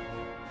thing.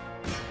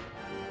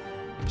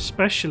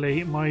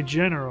 Especially my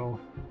general.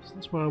 So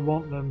that's where I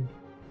want them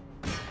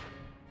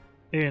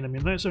in. I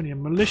mean, that's only a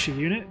militia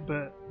unit,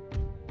 but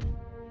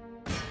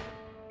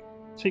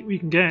Take what you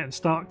can get and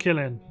start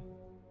killing.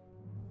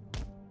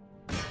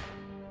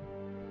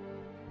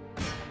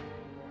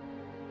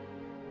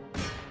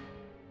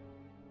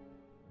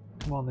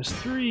 Come on, there's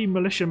 3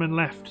 militiamen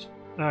left.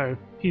 Oh,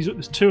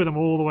 there's 2 of them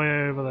all the way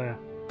over there.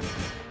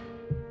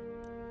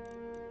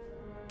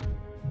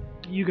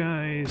 You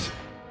guys...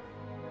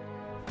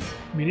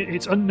 I mean,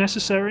 it's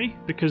unnecessary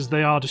because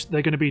they're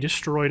going to be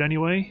destroyed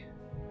anyway.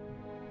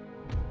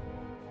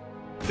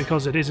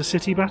 Because it is a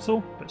city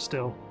battle, but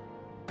still.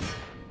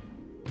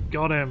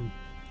 Got him.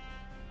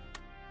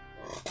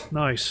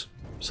 Nice.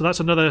 So that's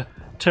another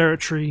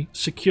territory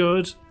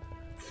secured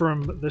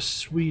from the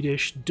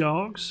Swedish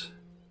dogs.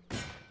 If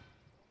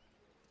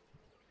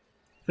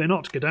they're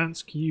not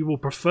Gdansk, you will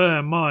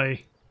prefer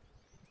my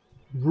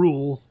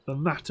rule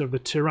than that of the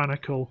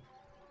tyrannical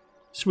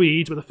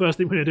Swedes, but the first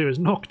thing we're going to do is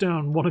knock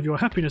down one of your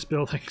happiness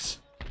buildings.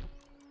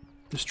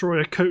 Destroy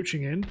a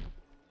coaching inn.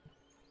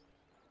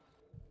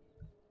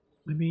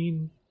 I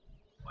mean,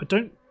 I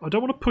don't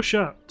want to push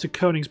up to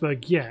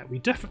Königsberg yet. We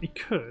definitely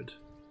could.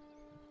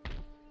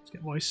 Let's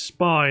get my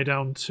spy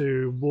down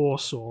to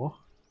Warsaw.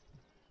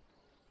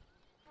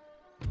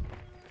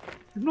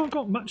 We've not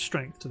got much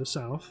strength to the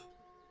south.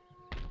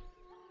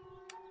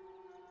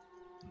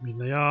 I mean,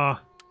 they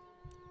are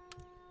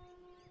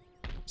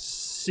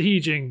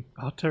sieging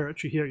our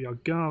territory here at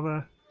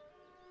Jelgava.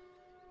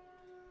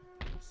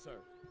 Sir.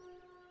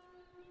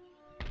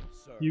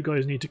 Sir. You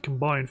guys need to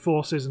combine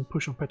forces and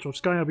push on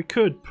Petrovskaya. We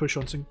could push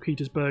on St.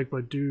 Petersburg, but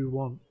I do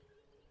want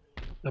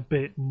a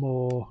bit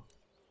more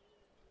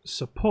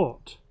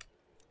support.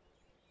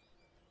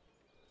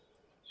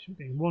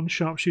 Shooting 1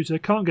 sharpshooter.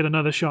 Can't get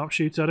another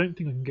sharpshooter. I don't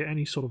think I can get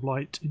any sort of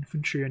light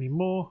infantry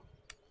anymore.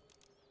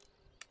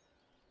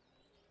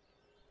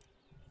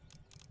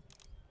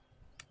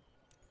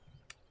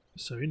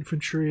 So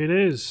infantry it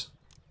is.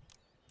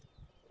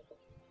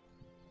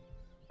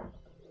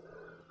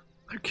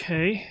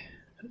 Okay,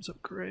 let's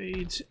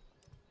upgrade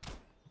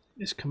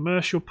this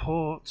commercial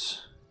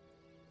port.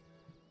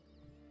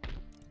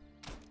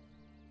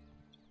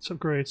 Let's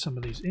upgrade some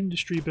of these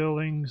industry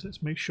buildings.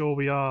 Let's make sure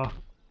we are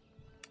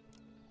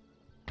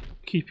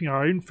keeping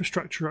our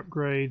infrastructure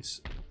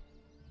upgrades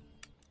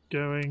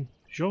going.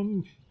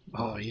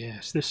 Oh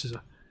yes, this is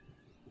a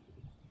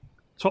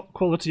top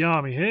quality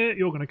army here.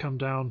 You're going to come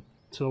down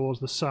towards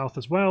the south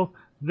as well.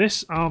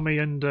 This army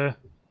under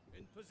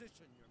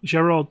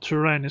Gerard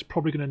Turenne is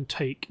probably going to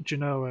take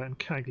Genoa and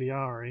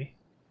Cagliari.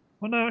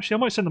 Well, no, actually, I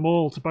might send them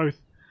all to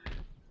both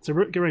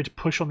to get ready to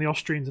push on the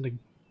Austrians in a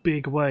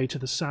big way to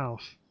the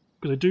south.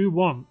 Because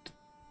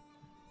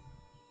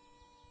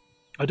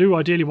I do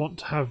ideally want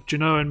to have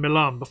Genoa and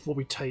Milan before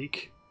we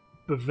take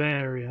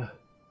Bavaria.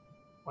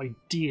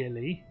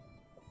 Ideally.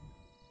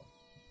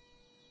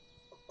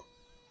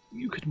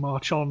 You could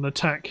march on and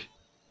attack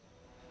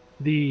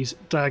these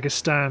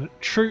Dagestan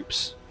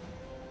troops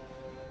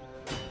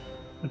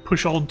and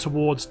push on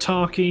towards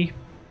Tarki,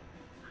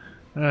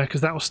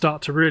 because that will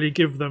start to really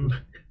give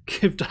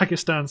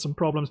Dagestan some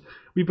problems.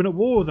 We've been at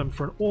war with them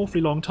for an awfully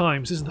long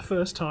time. This is the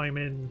first time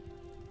in,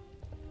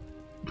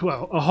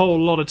 well, a whole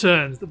lot of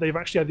turns that they've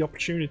actually had the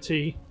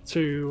opportunity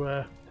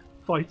to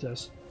fight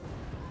us.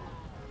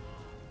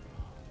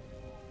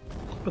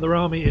 But their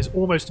army is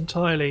almost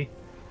entirely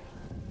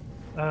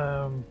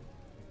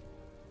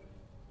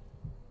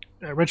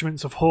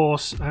regiments of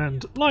horse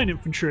and line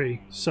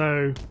infantry,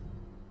 so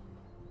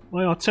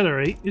my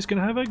artillery is going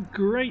to have a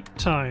great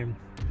time.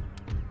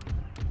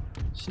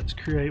 So let's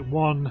create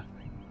 1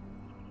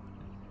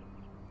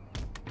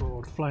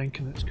 broad flank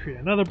and let's create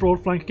another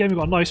broad flank. Again, we've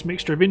got a nice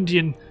mixture of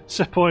Indian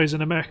sepoys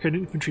and American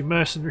infantry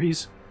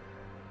mercenaries.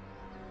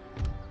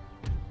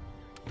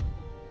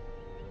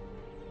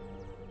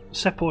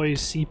 Sepoys,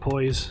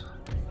 sepoys.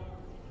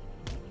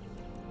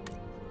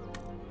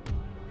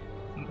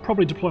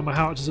 Probably deploy my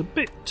howitzers a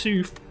bit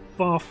too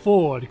far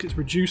forward because it's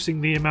reducing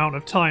the amount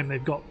of time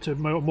they've got to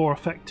more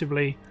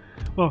effectively.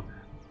 Well,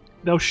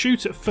 they'll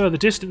shoot at further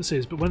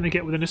distances, but when they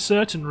get within a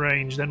certain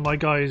range, then my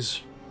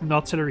guys in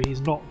artillery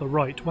is not the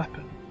right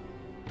weapon.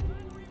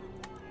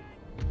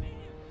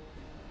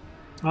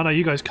 Oh no,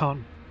 you guys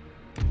can't.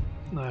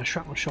 No,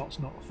 shrapnel shot's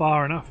not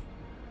far enough.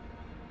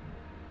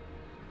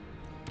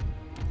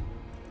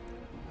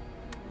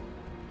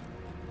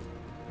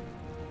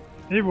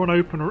 Everyone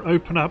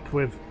open up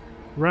with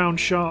round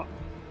shot.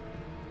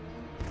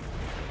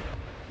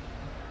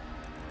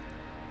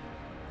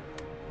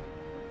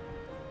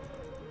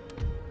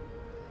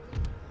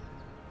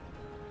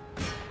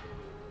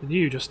 And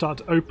you just start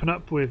to open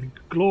up with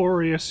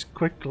glorious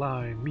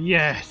quicklime.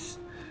 Yes!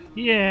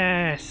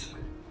 Yes!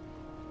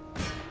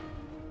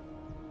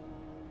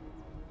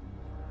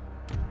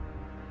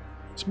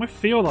 So my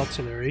field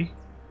artillery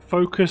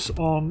focus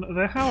on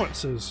their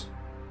howitzers.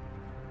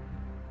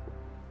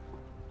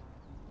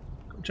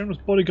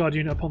 General's bodyguard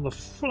unit up on the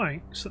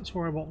flanks, that's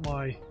where I want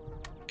my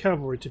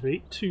cavalry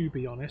to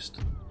be honest.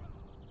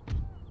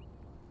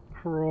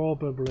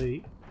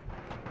 Probably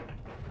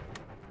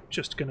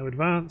just going to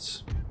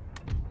advance.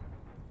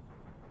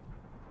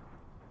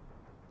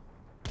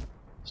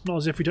 It's not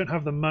as if we don't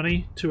have the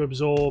money to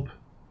absorb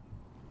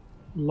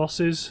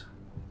losses.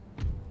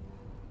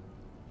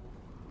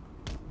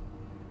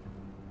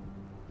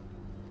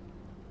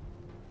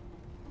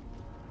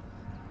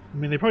 I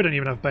mean, they probably don't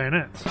even have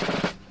bayonets.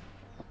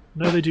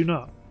 No, they do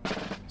not.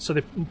 So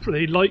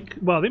they like,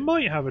 well, they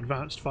might have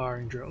advanced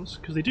firing drills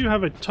because they do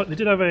have they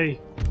did have a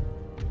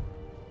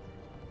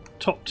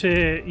top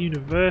tier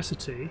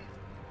university.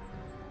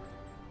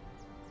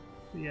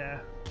 Yeah.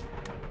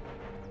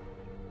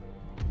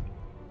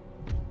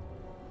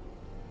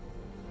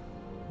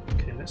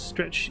 Okay, let's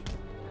stretch.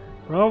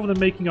 Rather than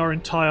making our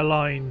entire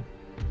line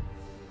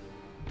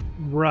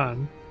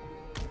run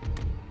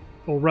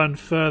or run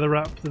further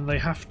up than they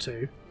have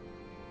to.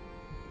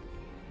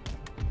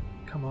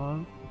 Come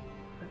on.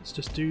 Let's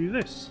just do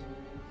this.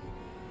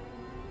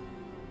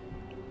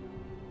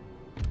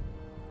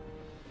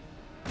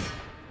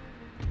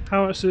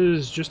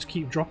 Howitzers just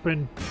keep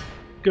dropping.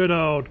 Good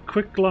old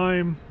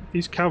quicklime.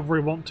 These cavalry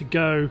want to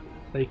go.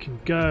 They can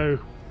go.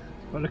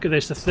 But look at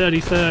this. The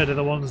 33rd are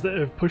the ones that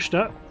have pushed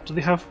up. Do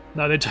they have...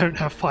 No, they don't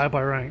have fire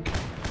by rank.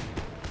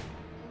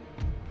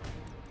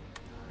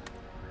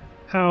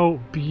 How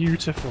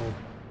beautiful.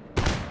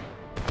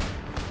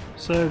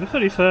 So the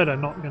 33rd are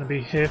not going to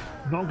be here.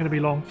 Not going to be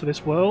long for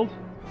this world.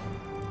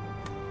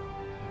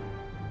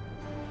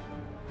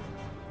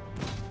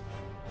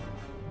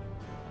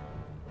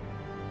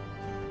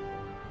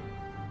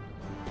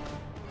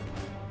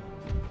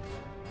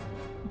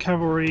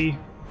 Cavalry,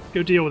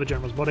 go deal with the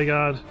general's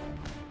bodyguard.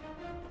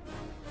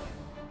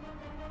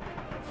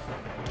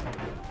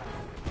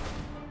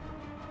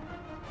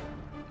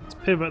 Let's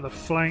pivot the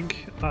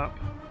flank up.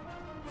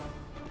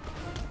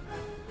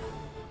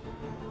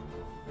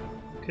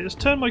 Okay, let's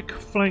turn my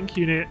flank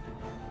unit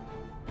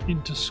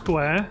into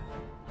square.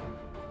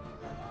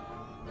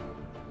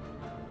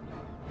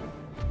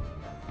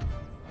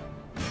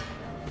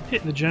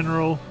 Hit the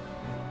general.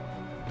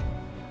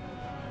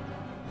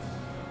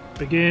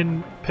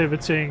 Begin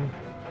pivoting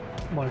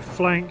my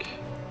flank.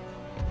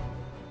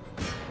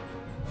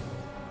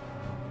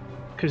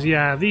 Because,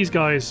 yeah, these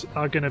guys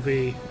are going to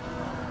be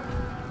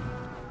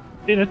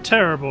in a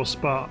terrible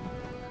spot.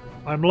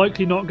 I'm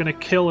likely not going to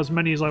kill as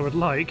many as I would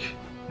like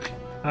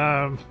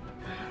on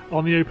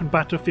the open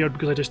battlefield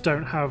because I just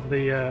don't have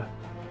the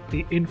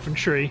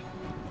infantry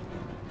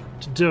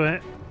to do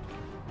it.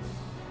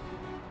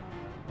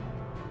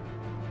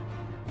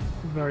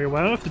 Very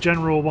well. If the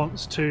general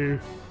wants to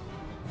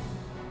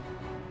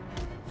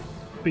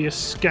be a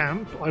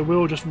scamp, I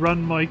will just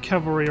run my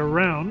cavalry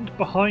around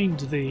behind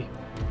the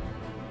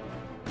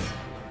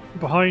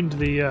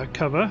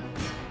cover.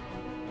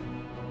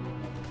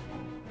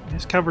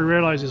 This cavalry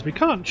realizes we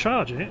can't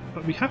charge it,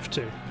 but we have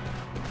to.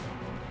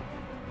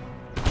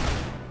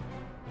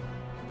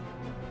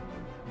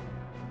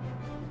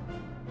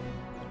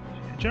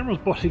 General's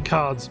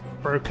bodyguard's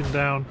broken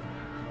down.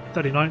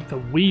 39th are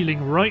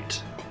wheeling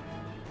right.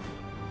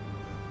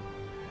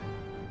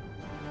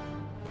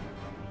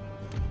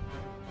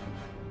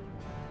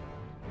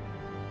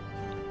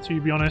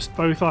 To be honest,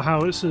 both our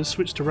howitzers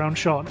switched to round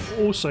shot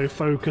and also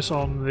focus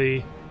on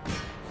the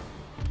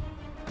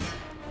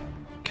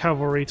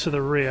cavalry to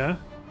the rear.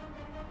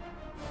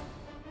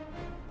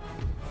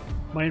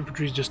 My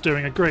infantry is just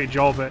doing a great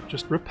job at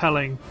just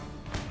repelling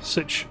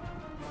such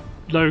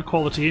low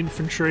quality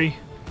infantry.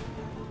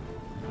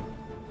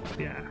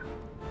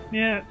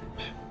 Yeah.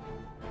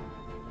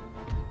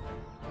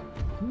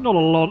 Not a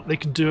lot they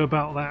can do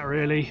about that,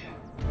 really.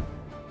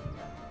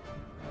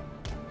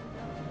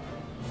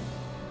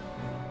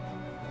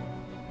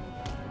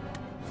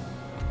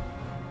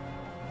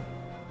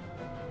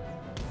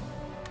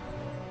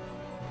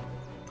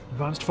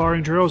 Advanced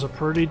firing drills are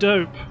pretty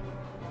dope.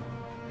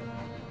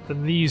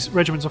 Then these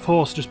regiments of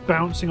horse just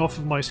bouncing off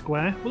of my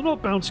square. Well,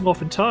 not bouncing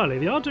off entirely,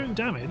 they are doing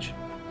damage.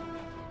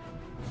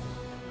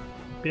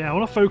 But yeah, I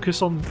want to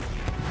focus on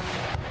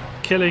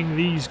killing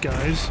these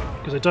guys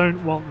because I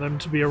don't want them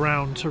to be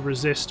around to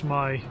resist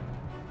my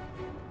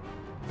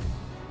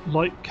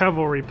light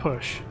cavalry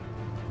push.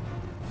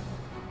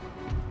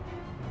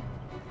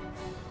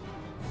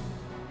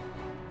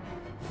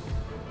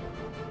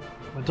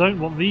 I don't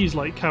want these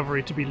light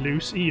cavalry to be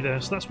loose either,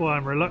 so that's why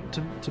I'm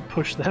reluctant to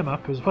push them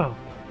up as well.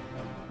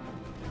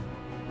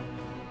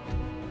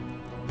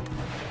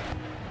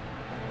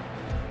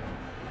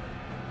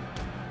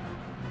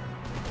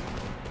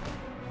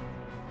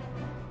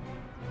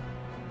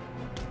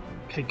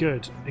 Okay,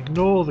 good.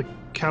 Ignore the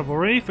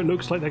cavalry if it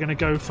looks like they're going to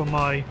go for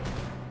my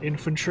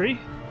infantry.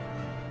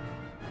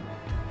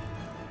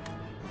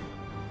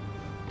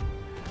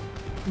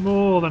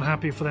 More than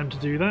happy for them to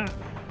do that.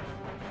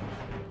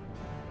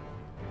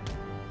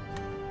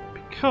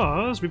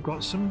 Because we've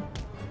got some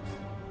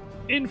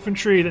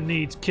infantry that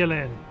needs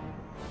killing.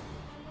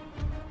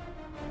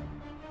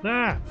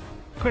 There!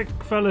 Quick,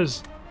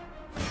 fellas!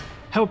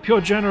 Help your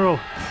general!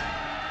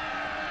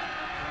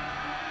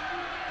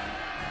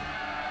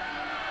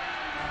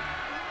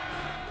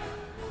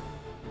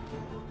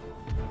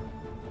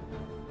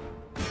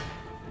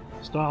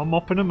 Start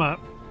mopping them up.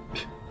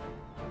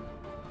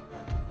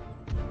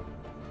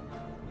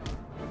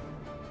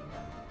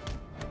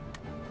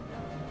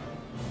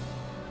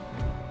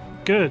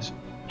 Good.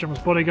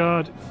 General's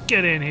bodyguard,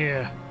 get in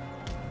here.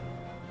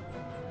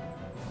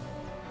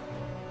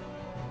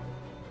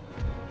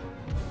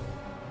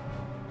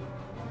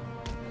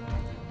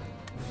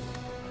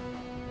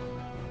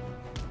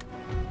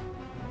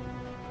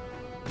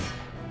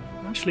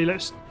 Actually,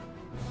 let's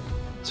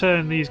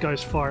turn these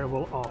guys'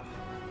 fireable off.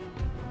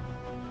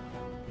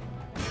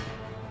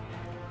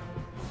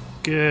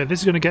 Good. This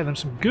is going to get them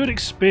some good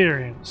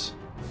experience.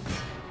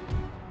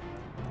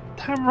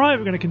 Damn right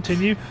we're going to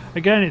continue.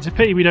 Again, it's a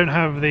pity we don't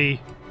have the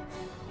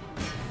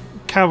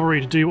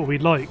cavalry to do what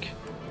we'd like.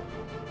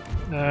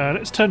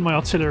 Let's turn my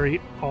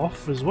artillery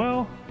off as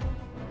well.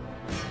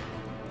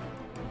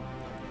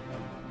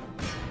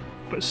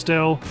 But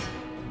still,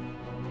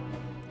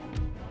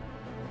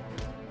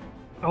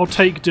 I'll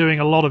take doing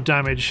a lot of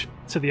damage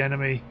to the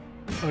enemy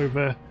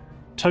over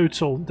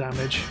total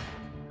damage.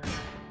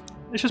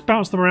 Let's just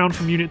bounce them around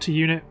from unit to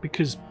unit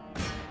because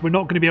we're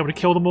not going to be able to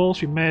kill them all,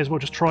 so we may as well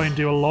just try and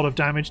do a lot of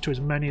damage to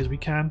as many as we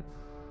can.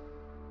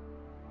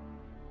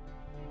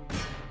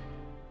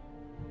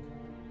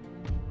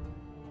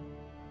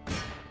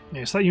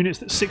 Yeah, so that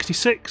unit's at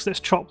 66. Let's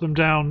chop them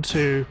down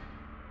to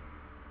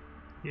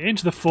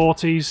into the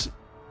 40s.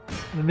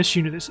 And then this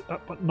unit is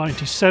up at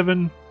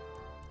 97.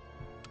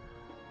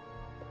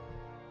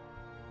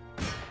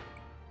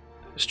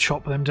 Let's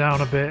chop them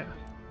down a bit.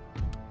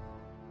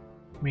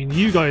 I mean,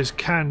 you guys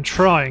can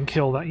try and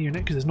kill that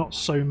unit because there's not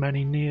so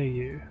many near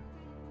you.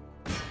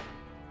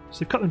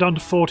 So cut them down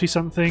to 40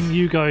 something.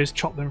 You guys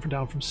chop them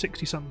down from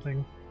 60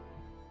 something.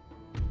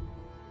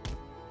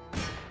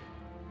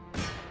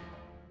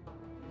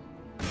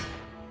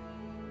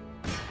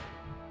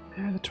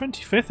 Yeah, the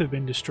 25th have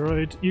been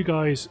destroyed. You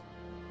guys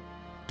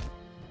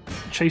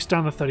chase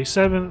down the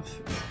 37th.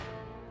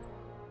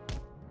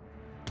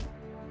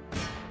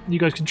 You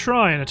guys can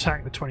try and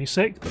attack the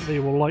 26th, but they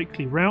will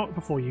likely rout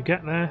before you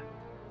get there.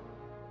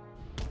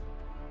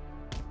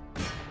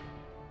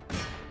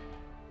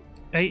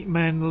 8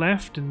 men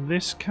left in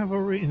this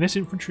cavalry, in this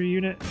infantry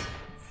unit.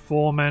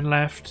 4 men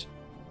left.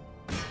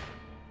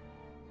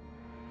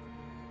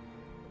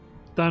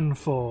 Done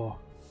for.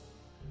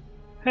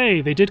 Hey,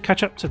 they did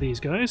catch up to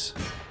these guys.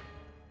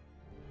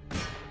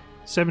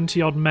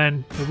 70 odd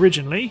men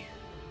originally.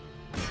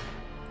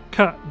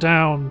 Cut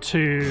down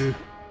to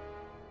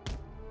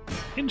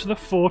into the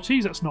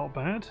 40s, that's not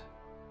bad.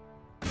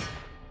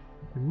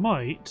 We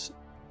might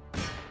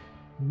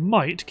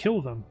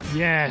kill them.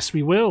 Yes,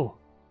 we will.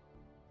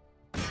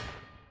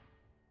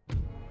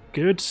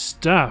 Good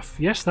stuff.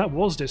 Yes, that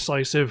was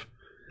decisive.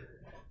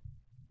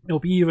 It'll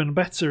be even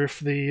better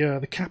if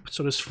the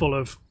capital is full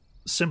of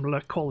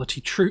similar quality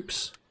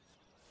troops.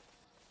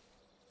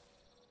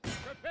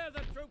 Prepare the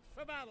troops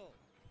for battle.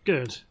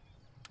 Good.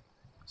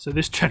 So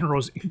this general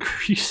is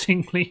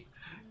increasingly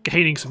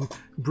gaining some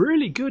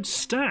really good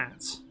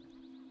stats.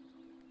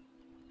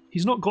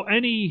 He's not got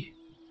any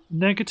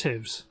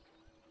negatives.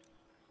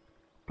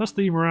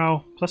 +3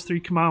 morale,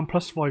 +3 command,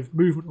 +5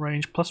 movement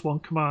range,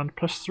 +1 command,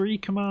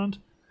 +3 command.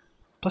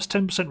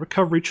 +10%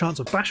 recovery chance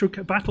of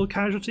battle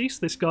casualties.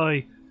 This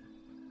guy,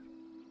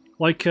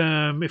 like,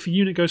 if a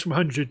unit goes from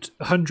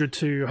 100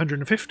 to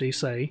 150,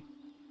 say,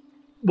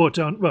 well,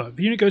 if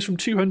a unit goes from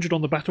 200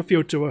 on the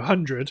battlefield to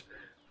 100,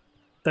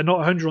 they're not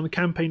 100 on the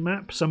campaign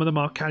map. Some of them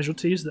are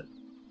casualties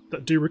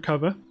that do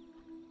recover.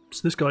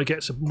 So this guy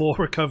gets more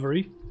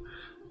recovery.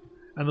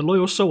 And the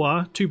loyal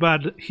Sowar, too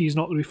bad he's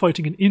not going to be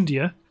fighting in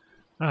India,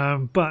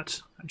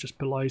 but that just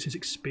belies his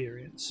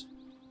experience.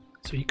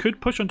 So he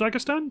could push on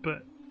Dagestan,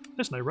 but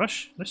there's no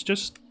rush. Let's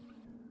just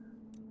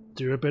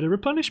do a bit of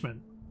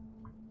replenishment.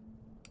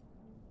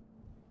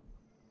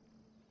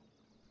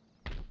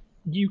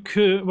 You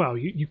could, well,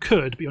 you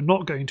could, but you're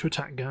not going to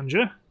attack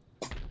Ganja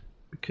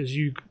because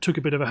you took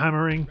a bit of a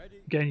hammering.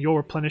 Again, you're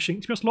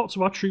replenishing. To be honest, lots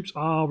of our troops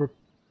are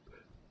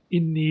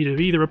in need of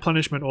either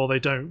replenishment or they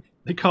don't.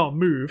 They can't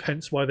move,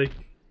 hence why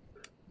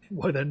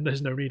then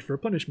there's no need for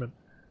replenishment.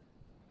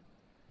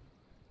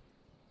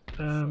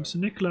 So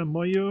Nicolas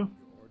Moyo.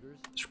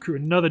 Let's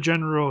recruit another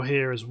general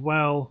here as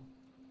well.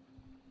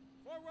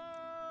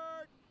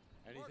 Forward.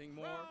 Anything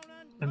more?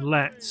 And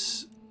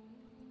let's...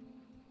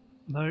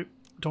 No,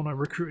 don't want to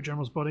recruit a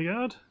general's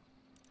bodyguard.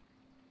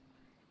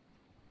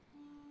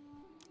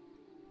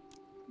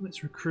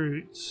 Let's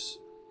recruit...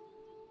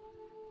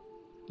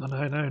 Oh,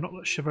 no, not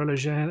the Chevalier.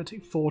 That'll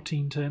take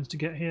 14 turns to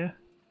get here.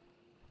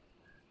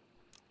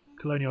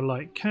 Colonial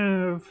Light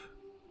Cav.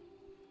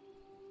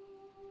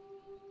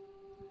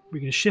 We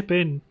can ship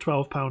in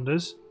 12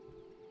 pounders.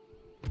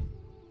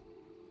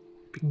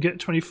 We can get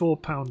 24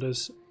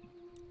 pounders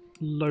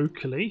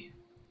locally.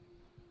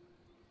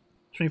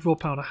 24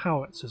 pounder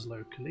howitzers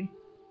locally.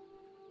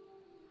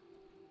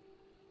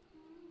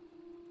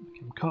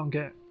 Okay, we can't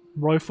get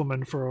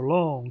riflemen for a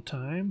long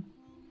time.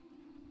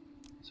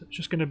 So it's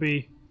just going to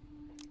be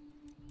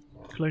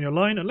Colonial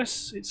Line,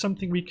 unless it's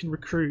something we can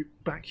recruit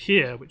back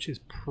here, which is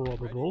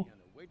probable.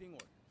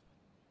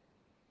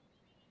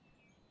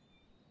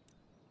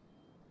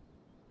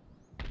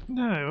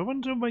 No, I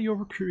wonder where you're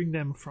recruiting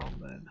them from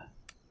then.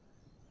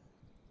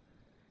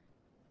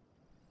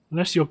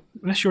 Unless you're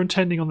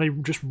intending on they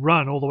just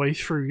run all the way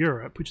through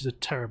Europe, which is a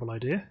terrible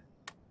idea.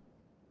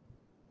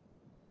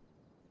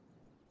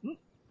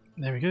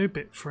 There we go,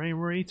 bit frame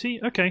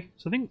ratey. Okay,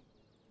 so I think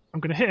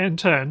I'm going to hit end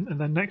turn, and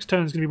then next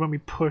turn is going to be when we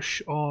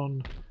push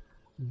on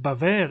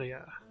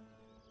Bavaria.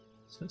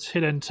 So let's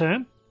hit end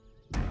turn.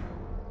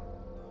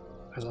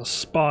 As our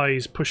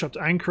spies push up to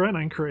Ankara,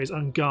 and Ankara is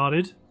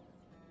unguarded.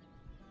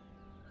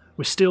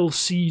 We're still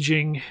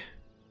sieging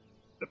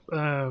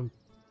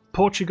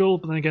Portugal,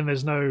 but then again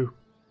there's no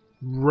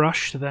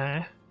rush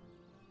there.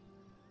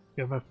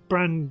 We have a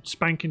brand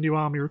spanking new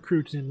army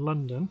recruited in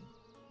London.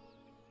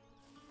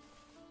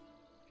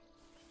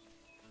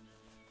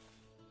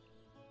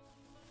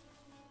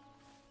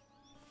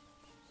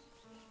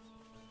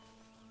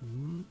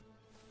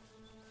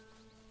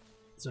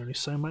 There's only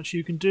so much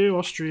you can do,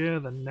 Austria.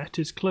 The net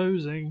is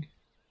closing.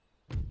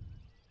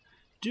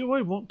 Do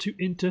I want to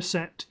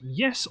intercept?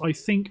 Yes, I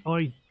think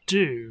I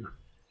do.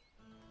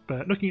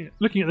 But looking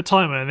at the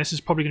timer, and this is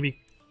probably going to be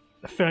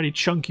a fairly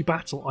chunky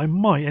battle, I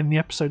might end the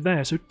episode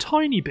there. So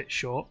tiny bit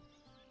short.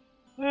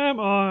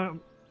 No,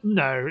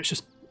 let's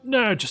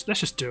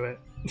just do it.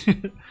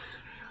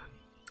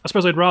 I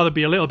suppose I'd rather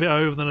be a little bit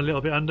over than a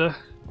little bit under.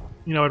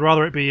 You know, I'd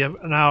rather it be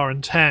an hour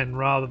and 10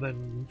 rather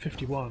than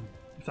 51,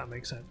 if that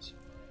makes sense.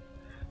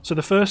 So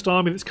the first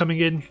army that's coming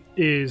in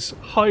is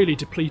highly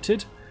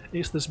depleted.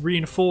 It's this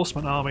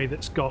reinforcement army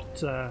that's got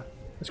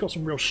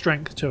some real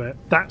strength to it.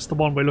 That's the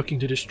one we're looking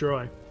to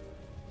destroy,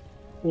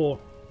 or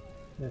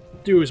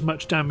do as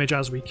much damage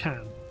as we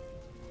can.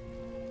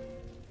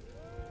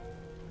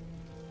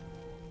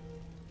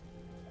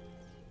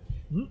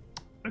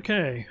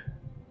 Okay.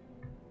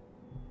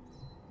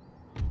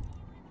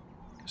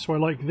 So I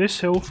like this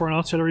hill for an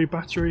artillery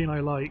battery, and I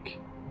like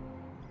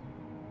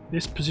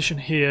this position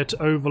here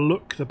to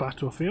overlook the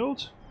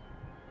battlefield.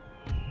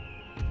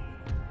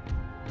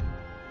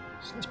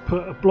 So let's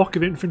put a block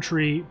of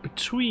infantry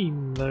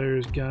between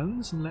those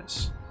guns, and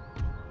let's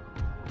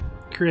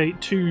create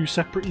two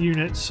separate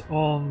units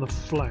on the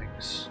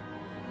flanks.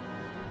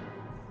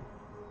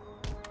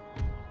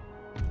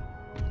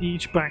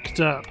 Each backed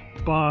up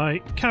by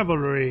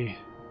cavalry.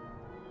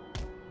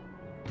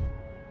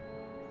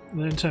 And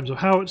then in terms of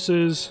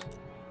howitzers,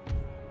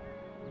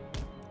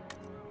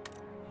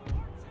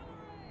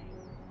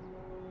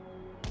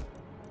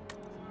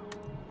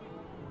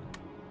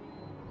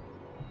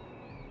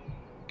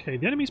 okay,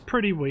 the enemy's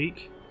pretty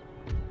weak.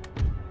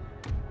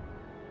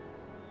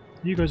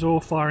 You guys are all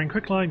firing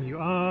quicklime, you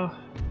are.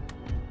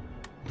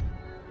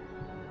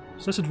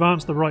 So let's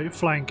advance the right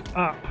flank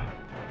up.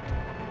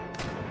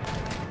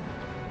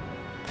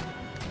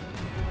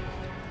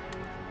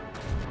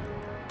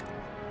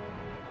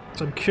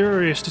 So I'm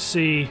curious to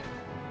see.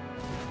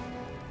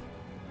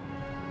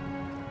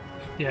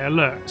 Yeah,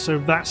 look, so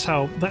that's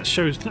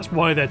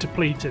why they're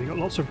depleted. They've got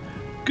lots of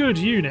good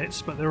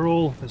units, but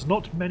there's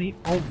not many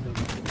of them.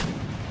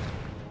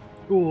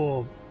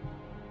 Or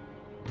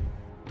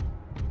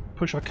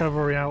push our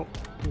cavalry out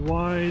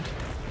wide.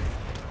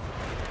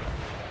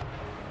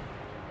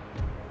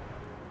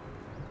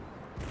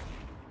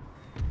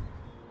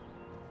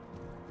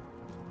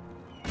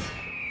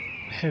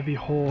 Heavy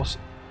horse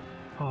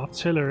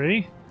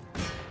artillery.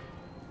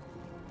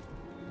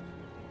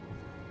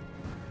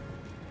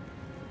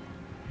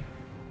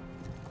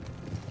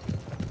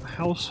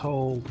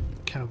 Household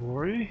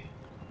cavalry.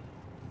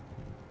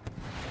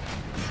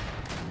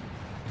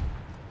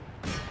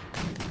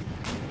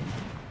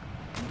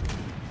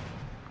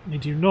 They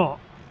do not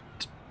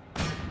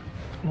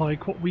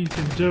like what we've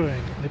been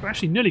doing. They've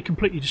actually nearly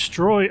completely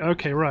destroyed.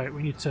 Okay, right,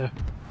 we need to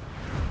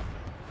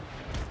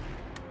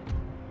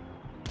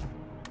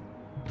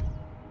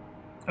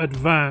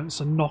advance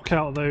and knock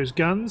out those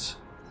guns.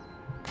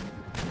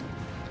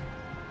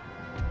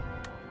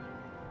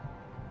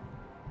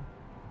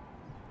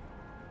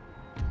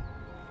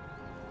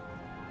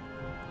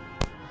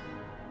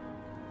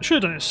 Should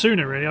have done it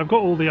sooner, really. I've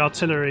got all the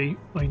artillery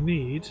I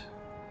need.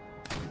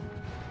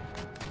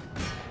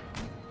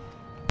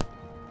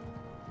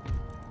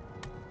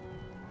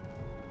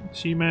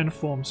 Two men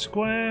form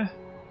square.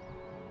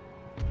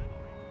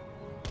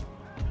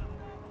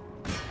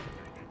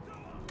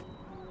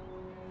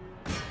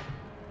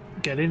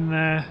 Get in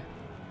there.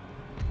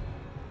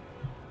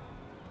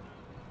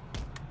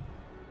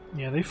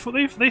 Yeah, they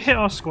hit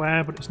our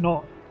square, but it's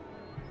not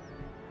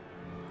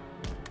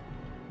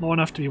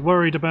enough to be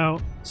worried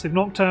about. So they've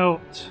knocked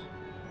out.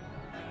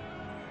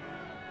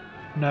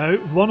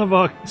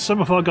 No, some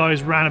of our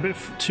guys ran a bit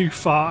too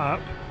far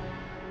up.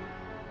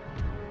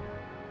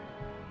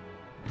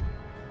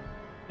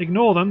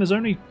 Ignore them. There's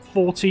only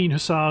 14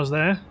 hussars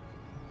there.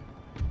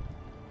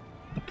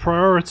 The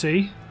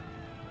priority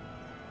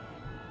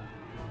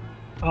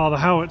are the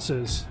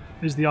howitzers,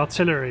 is the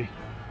artillery.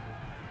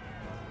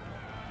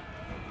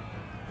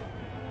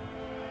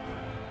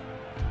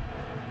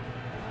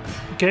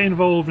 Get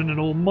involved in an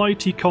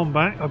almighty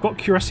combat. I've got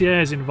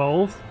cuirassiers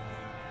involved.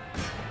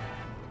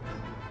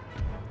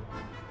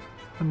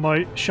 And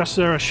my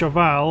chasseurs à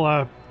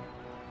cheval.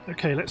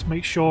 Okay, let's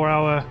make sure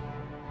our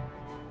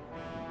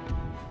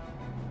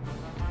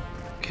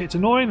Okay, it's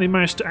annoying they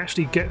managed to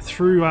actually get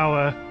through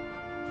our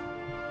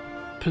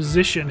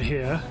position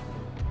here.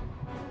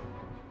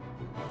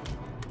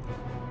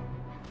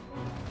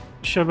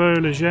 Chevaux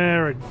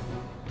Leger are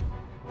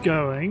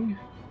going.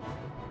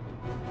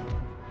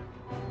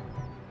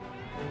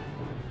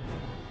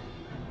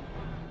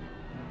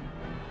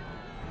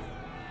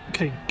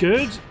 Okay,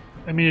 good.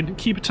 I mean,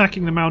 keep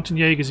attacking the mountain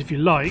Jaegers if you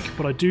like,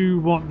 but I do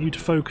want you to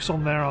focus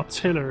on their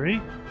artillery.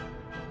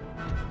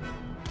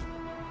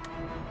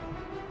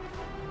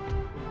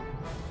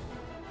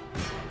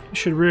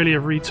 Should really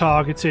have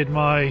retargeted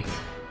my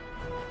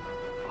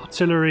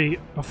artillery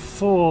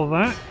before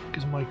that,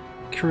 because my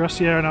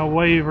cuirassiers are now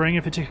wavering.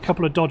 If they take a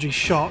couple of dodgy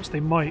shots, they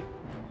might,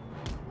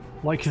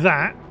 like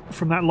that,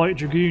 from that light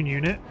dragoon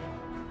unit.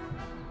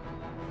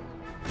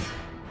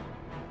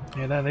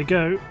 Yeah, there they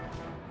go.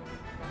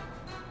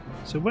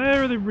 So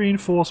where are the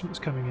reinforcements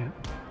coming in?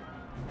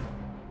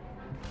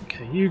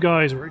 Okay, you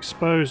guys were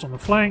exposed on the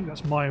flank.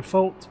 That's my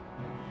fault.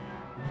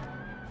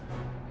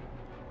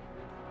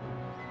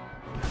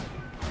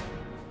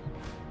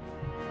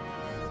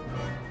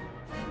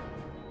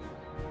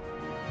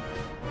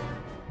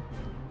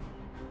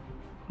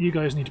 You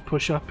guys need to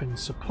push up in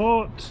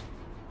support.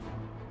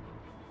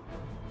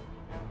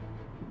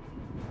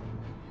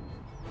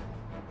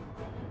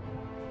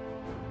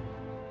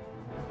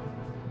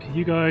 Okay,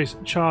 you guys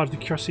charge the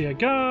cuirassier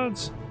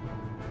guards.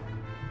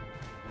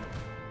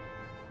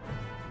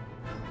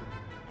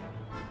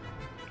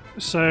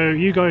 So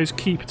you guys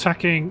keep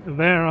attacking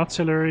their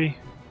artillery.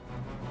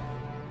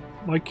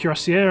 My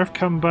cuirassier have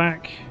come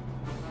back.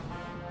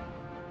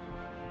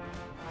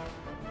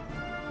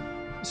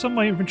 Some of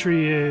my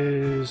infantry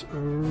is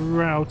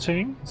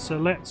routing, so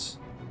let's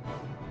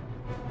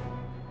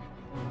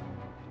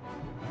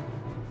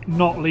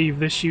not leave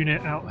this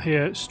unit out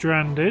here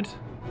stranded.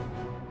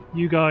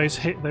 You guys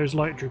hit those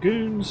light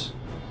dragoons.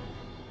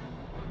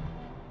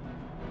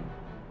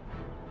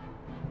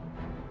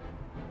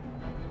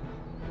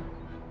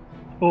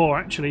 Or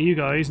actually, you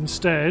guys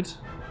instead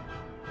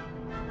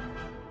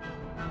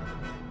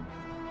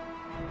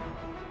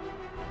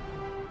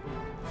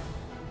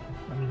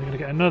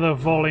get another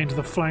volley into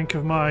the flank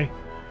of my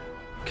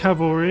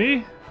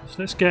cavalry. So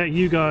let's get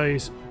you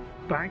guys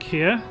back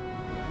here,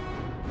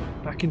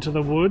 back into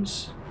the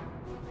woods.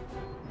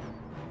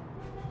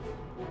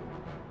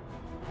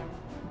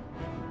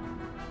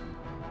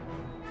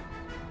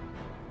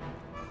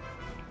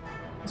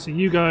 So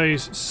you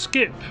guys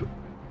skip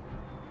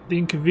the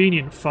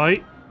inconvenient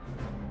fight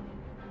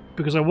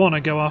because I want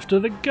to go after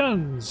the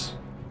guns,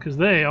 because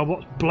they are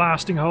what's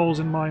blasting holes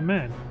in my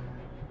men.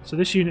 So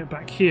this unit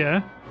back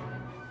here.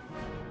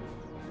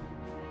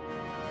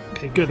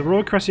 Okay, good. The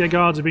Royal Cuirassier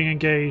Guards are being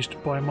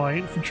engaged by my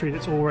infantry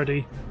that's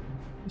already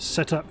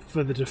set up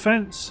for the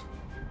defence.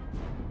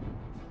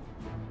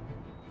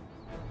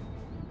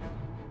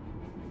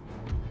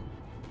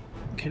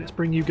 Okay, let's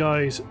bring you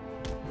guys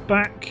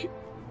back.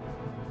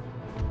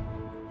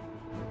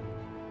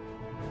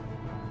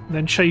 And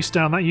then chase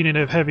down that unit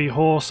of heavy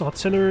horse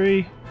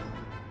artillery.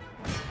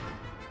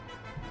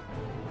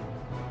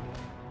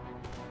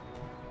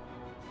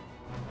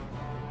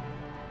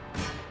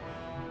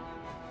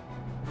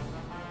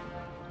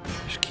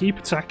 Keep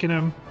attacking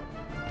them.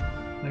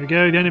 There we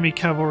go, the enemy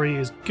cavalry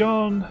is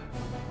gone.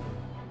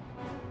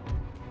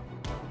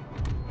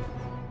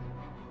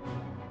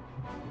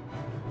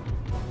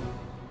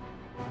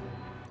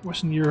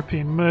 Western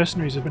European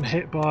mercenaries have been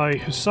hit by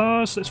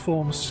hussars. Let's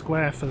form a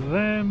square for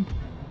them.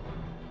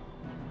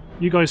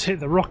 You guys hit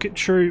the rocket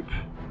troop.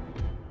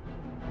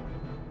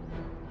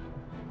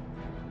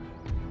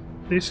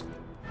 This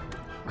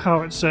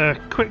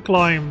howitzer quick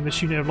climb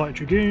this unit of light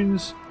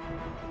dragoons.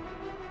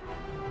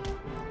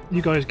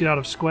 You guys get out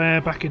of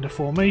square, back into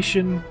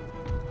formation.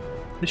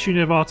 This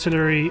unit of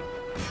artillery,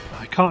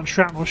 I can't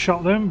shrapnel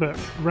shot them, but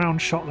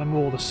round shot them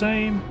all the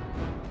same.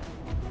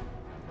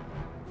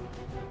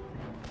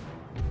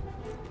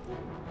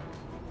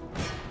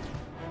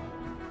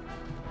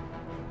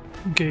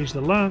 Engage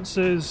the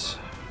lancers.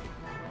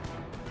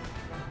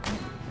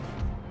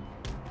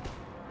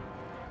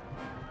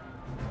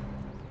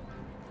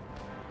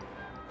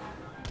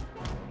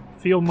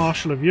 Field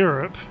Marshal of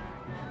Europe.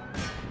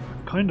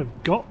 Kind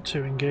of got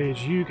to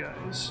engage you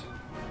guys.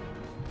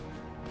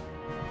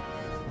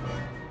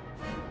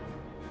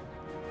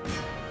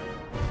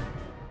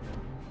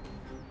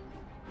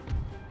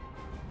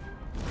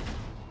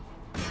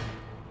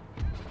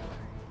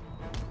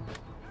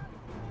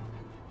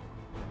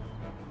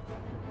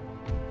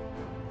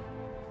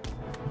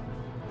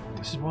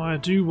 This is why I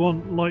do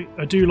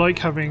like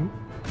having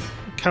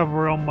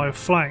cavalry on my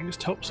flanks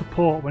to help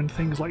support when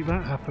things like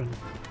that happen.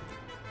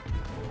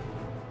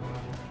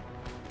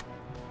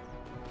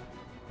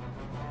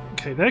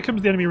 Okay, there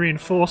comes the enemy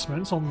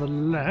reinforcements on the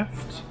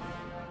left.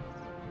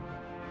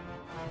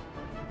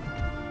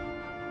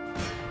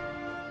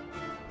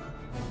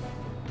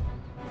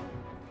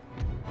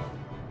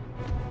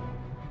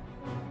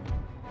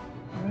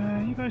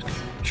 You guys can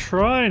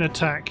try and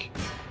attack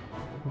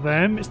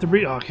them. It's the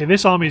okay,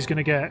 this army is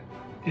going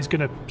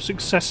to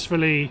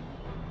successfully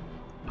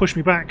push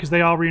me back because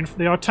they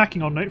are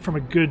attacking on it from a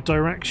good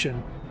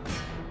direction.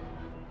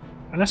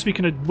 Unless we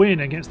can win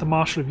against the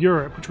Marshal of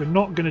Europe, which we're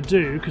not going to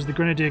do because the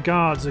Grenadier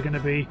Guards are going to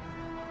be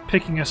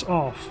picking us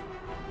off.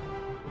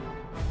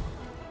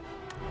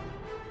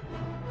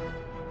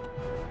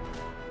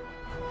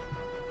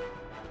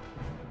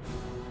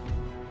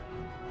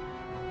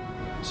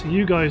 So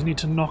you guys need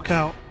to knock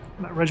out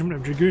that regiment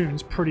of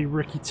dragoons pretty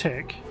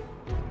ricky-tick.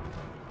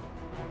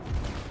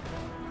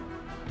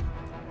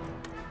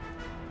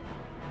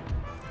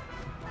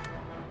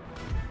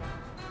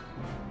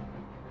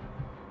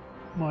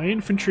 My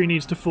infantry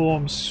needs to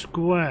form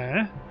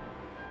square.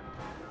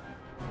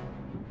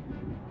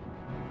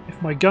 If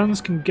my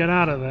guns can get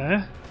out of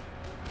there.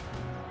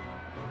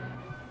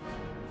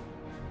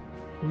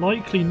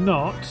 Likely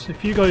not.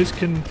 If you guys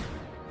can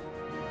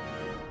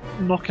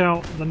knock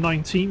out the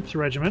 19th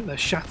Regiment, they're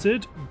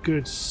shattered.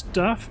 Good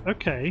stuff.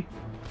 Okay.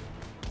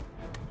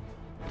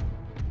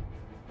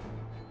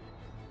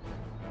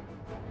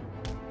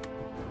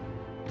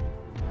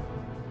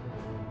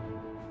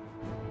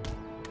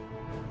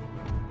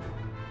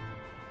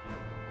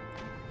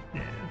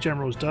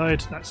 General's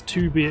died. That's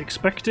to be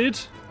expected.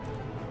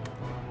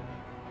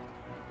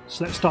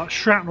 So let's start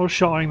shrapnel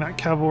shotting that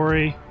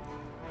cavalry.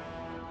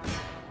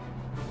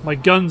 My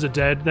guns are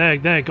dead.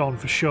 They're gone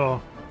for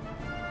sure.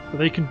 But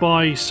they can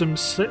buy some.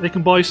 They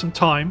can buy some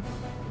time.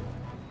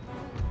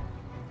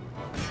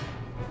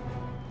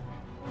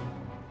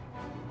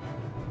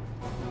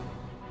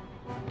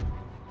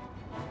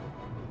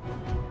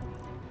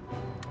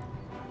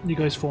 You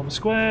guys form a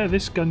square.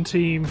 This gun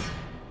team.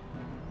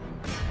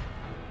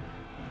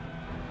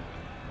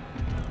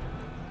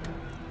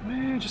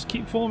 Just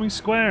keep forming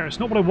square. It's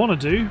not what I want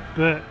to do,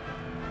 but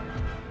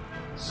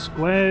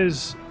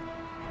squares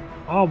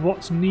are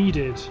what's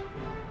needed.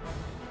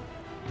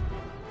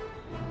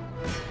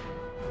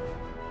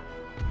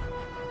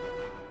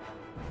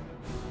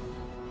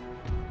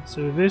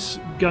 So this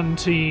gun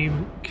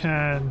team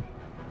can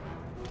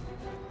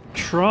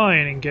try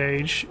and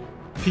engage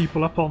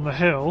people up on the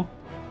hill.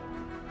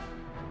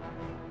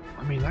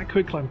 I mean, that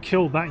quick climb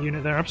killed that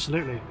unit there,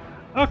 absolutely.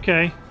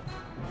 Okay.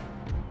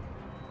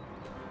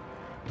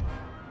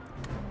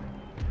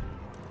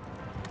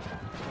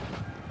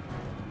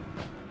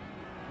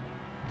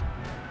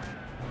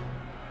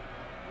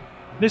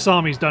 This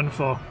army's done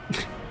for.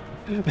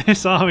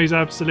 This army's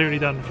absolutely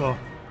done for.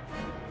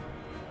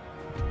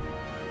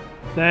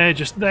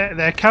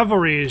 Their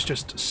cavalry is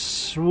just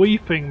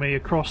sweeping me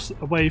across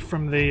away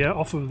from the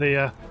off of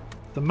the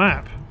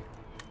map.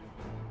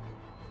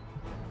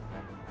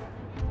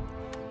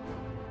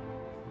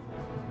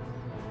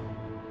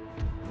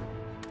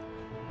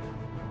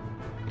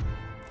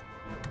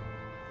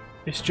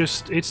 It's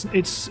just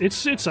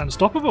it's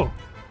unstoppable.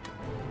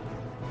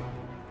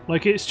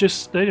 Like, it's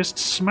just, they're just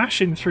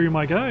smashing through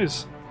my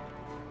guys.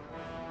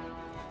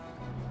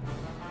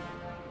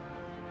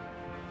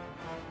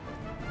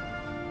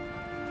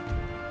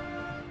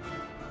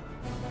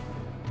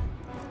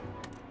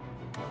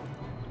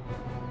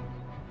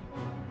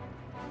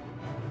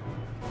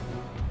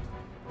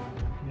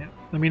 Yeah,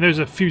 I mean, those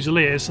are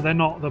Fusiliers, so they're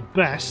not the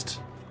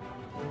best.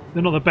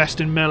 They're not the best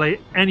in melee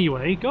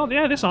anyway. God,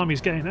 yeah, this army's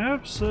getting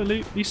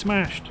absolutely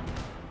smashed.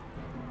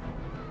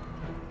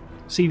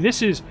 See,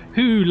 this is...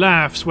 Who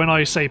laughs when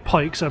I say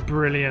pikes are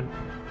brilliant?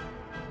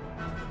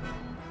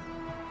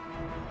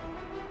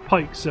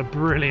 Pikes are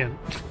brilliant.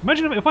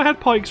 Imagine if I had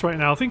pikes right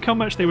now, think how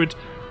much they would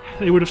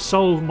have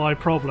solved my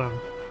problem.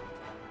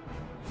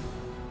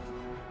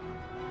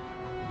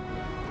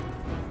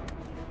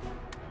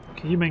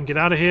 Okay, you men get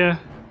out of here.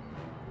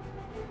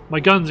 My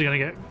guns are going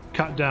to get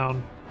cut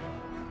down.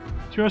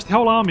 To be honest, the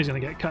whole army's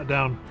going to get cut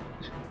down.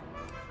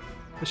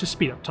 Let's just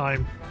speed up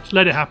time. Just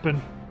let it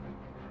happen.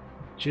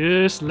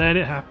 Just let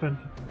it happen.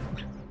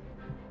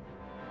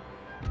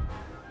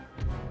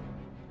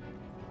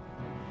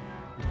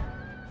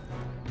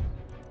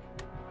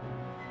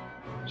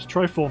 Just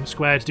try form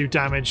square to do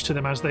damage to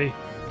them as they...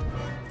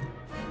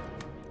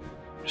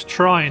 Just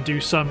try and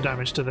do some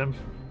damage to them.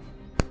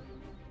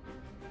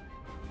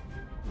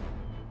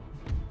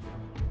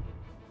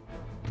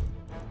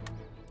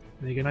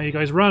 There you go, now you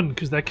guys run,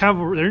 because their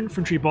cavalry, their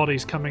infantry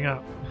body's coming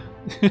up.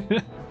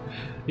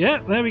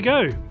 Yeah, there we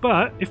go.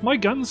 But if my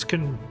guns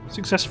can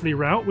successfully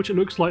rout, which it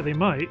looks like they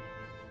might,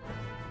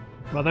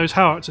 well, those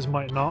howitzers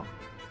might not.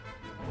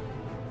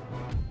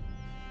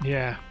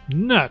 Yeah,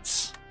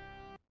 nuts.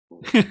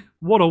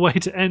 What a way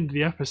to end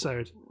the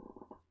episode.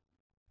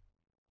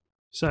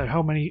 So,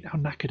 how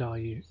knackered are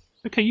you?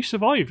 Okay, you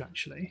survived,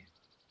 actually.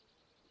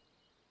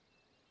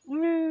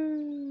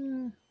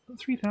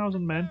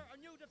 3,000 men.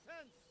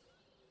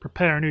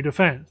 Prepare a new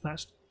defense.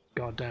 That's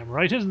goddamn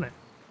right, isn't it?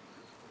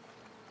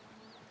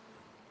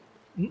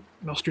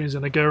 Austrians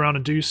going to go around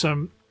and do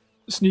some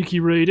sneaky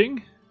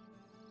raiding.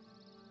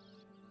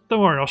 Don't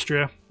worry,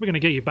 Austria. We're going to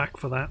get you back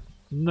for that.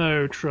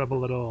 No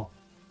trouble at all.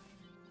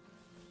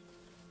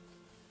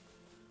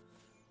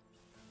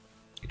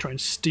 You try and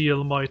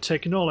steal my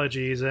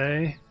technologies,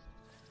 eh?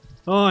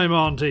 I'm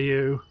on to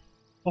you.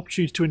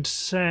 Opportunity to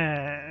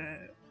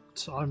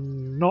intercept.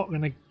 I'm not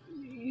going to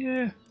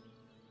Yeah.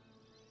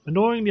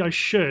 Annoyingly, I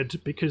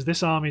should, because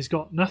this army's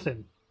got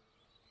nothing.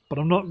 But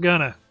I'm not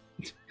gonna.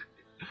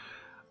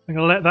 I'm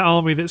gonna let that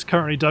army that's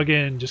currently dug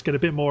in just get a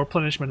bit more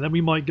replenishment, and then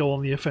we might go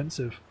on the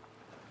offensive.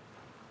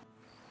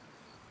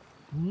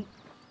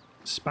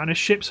 Spanish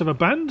ships have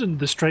abandoned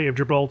the Strait of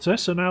Gibraltar,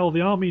 so now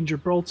the army in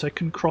Gibraltar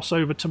can cross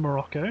over to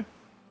Morocco.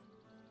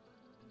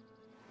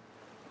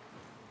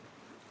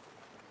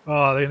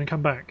 Oh, they're going to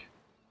come back.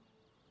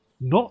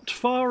 Not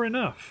far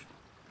enough.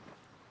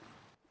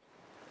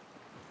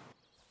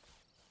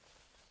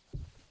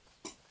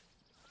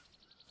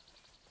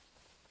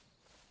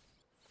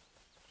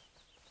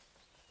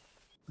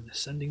 And they're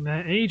sending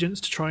their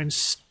agents to try and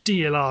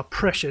steal our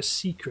precious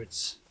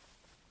secrets.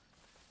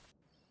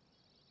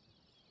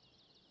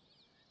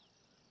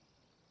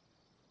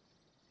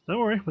 Don't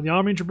worry, when the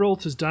army in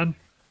Gibraltar's done,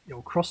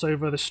 you'll cross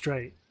over the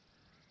strait.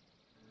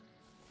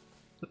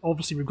 But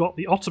obviously we've got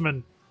the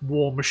Ottoman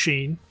war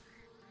machine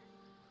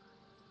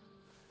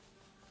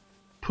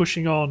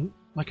pushing on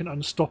like an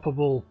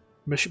unstoppable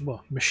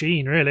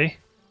machine, really.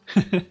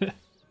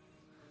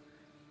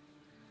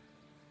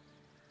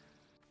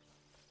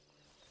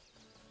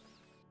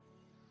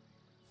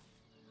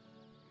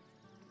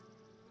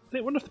 I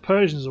wonder if the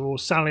Persians will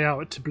sally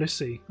out at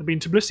Tbilisi. I mean,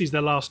 Tbilisi's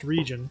their last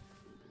region,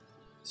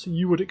 so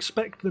you would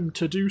expect them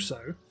to do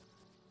so.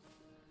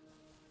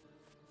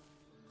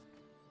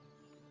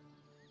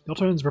 The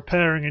Ottomans are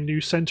preparing a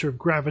new centre of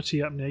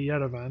gravity up near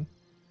Yerevan.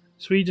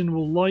 Sweden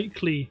will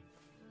likely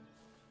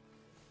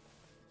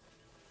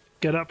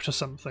get up to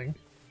something.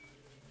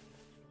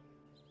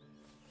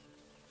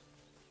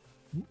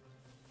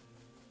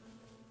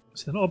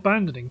 So they're not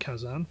abandoning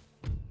Kazan.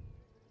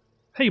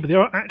 Hey, but they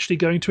are actually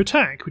going to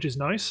attack, which is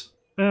nice.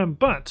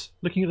 But,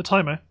 looking at the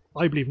timer,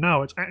 I believe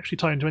now it's actually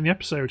time to end the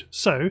episode.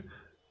 So,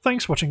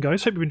 thanks for watching,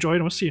 guys. Hope you've enjoyed,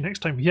 and we'll see you next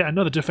time for yet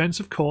another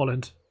Defense of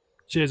Courland.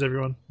 Cheers,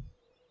 everyone.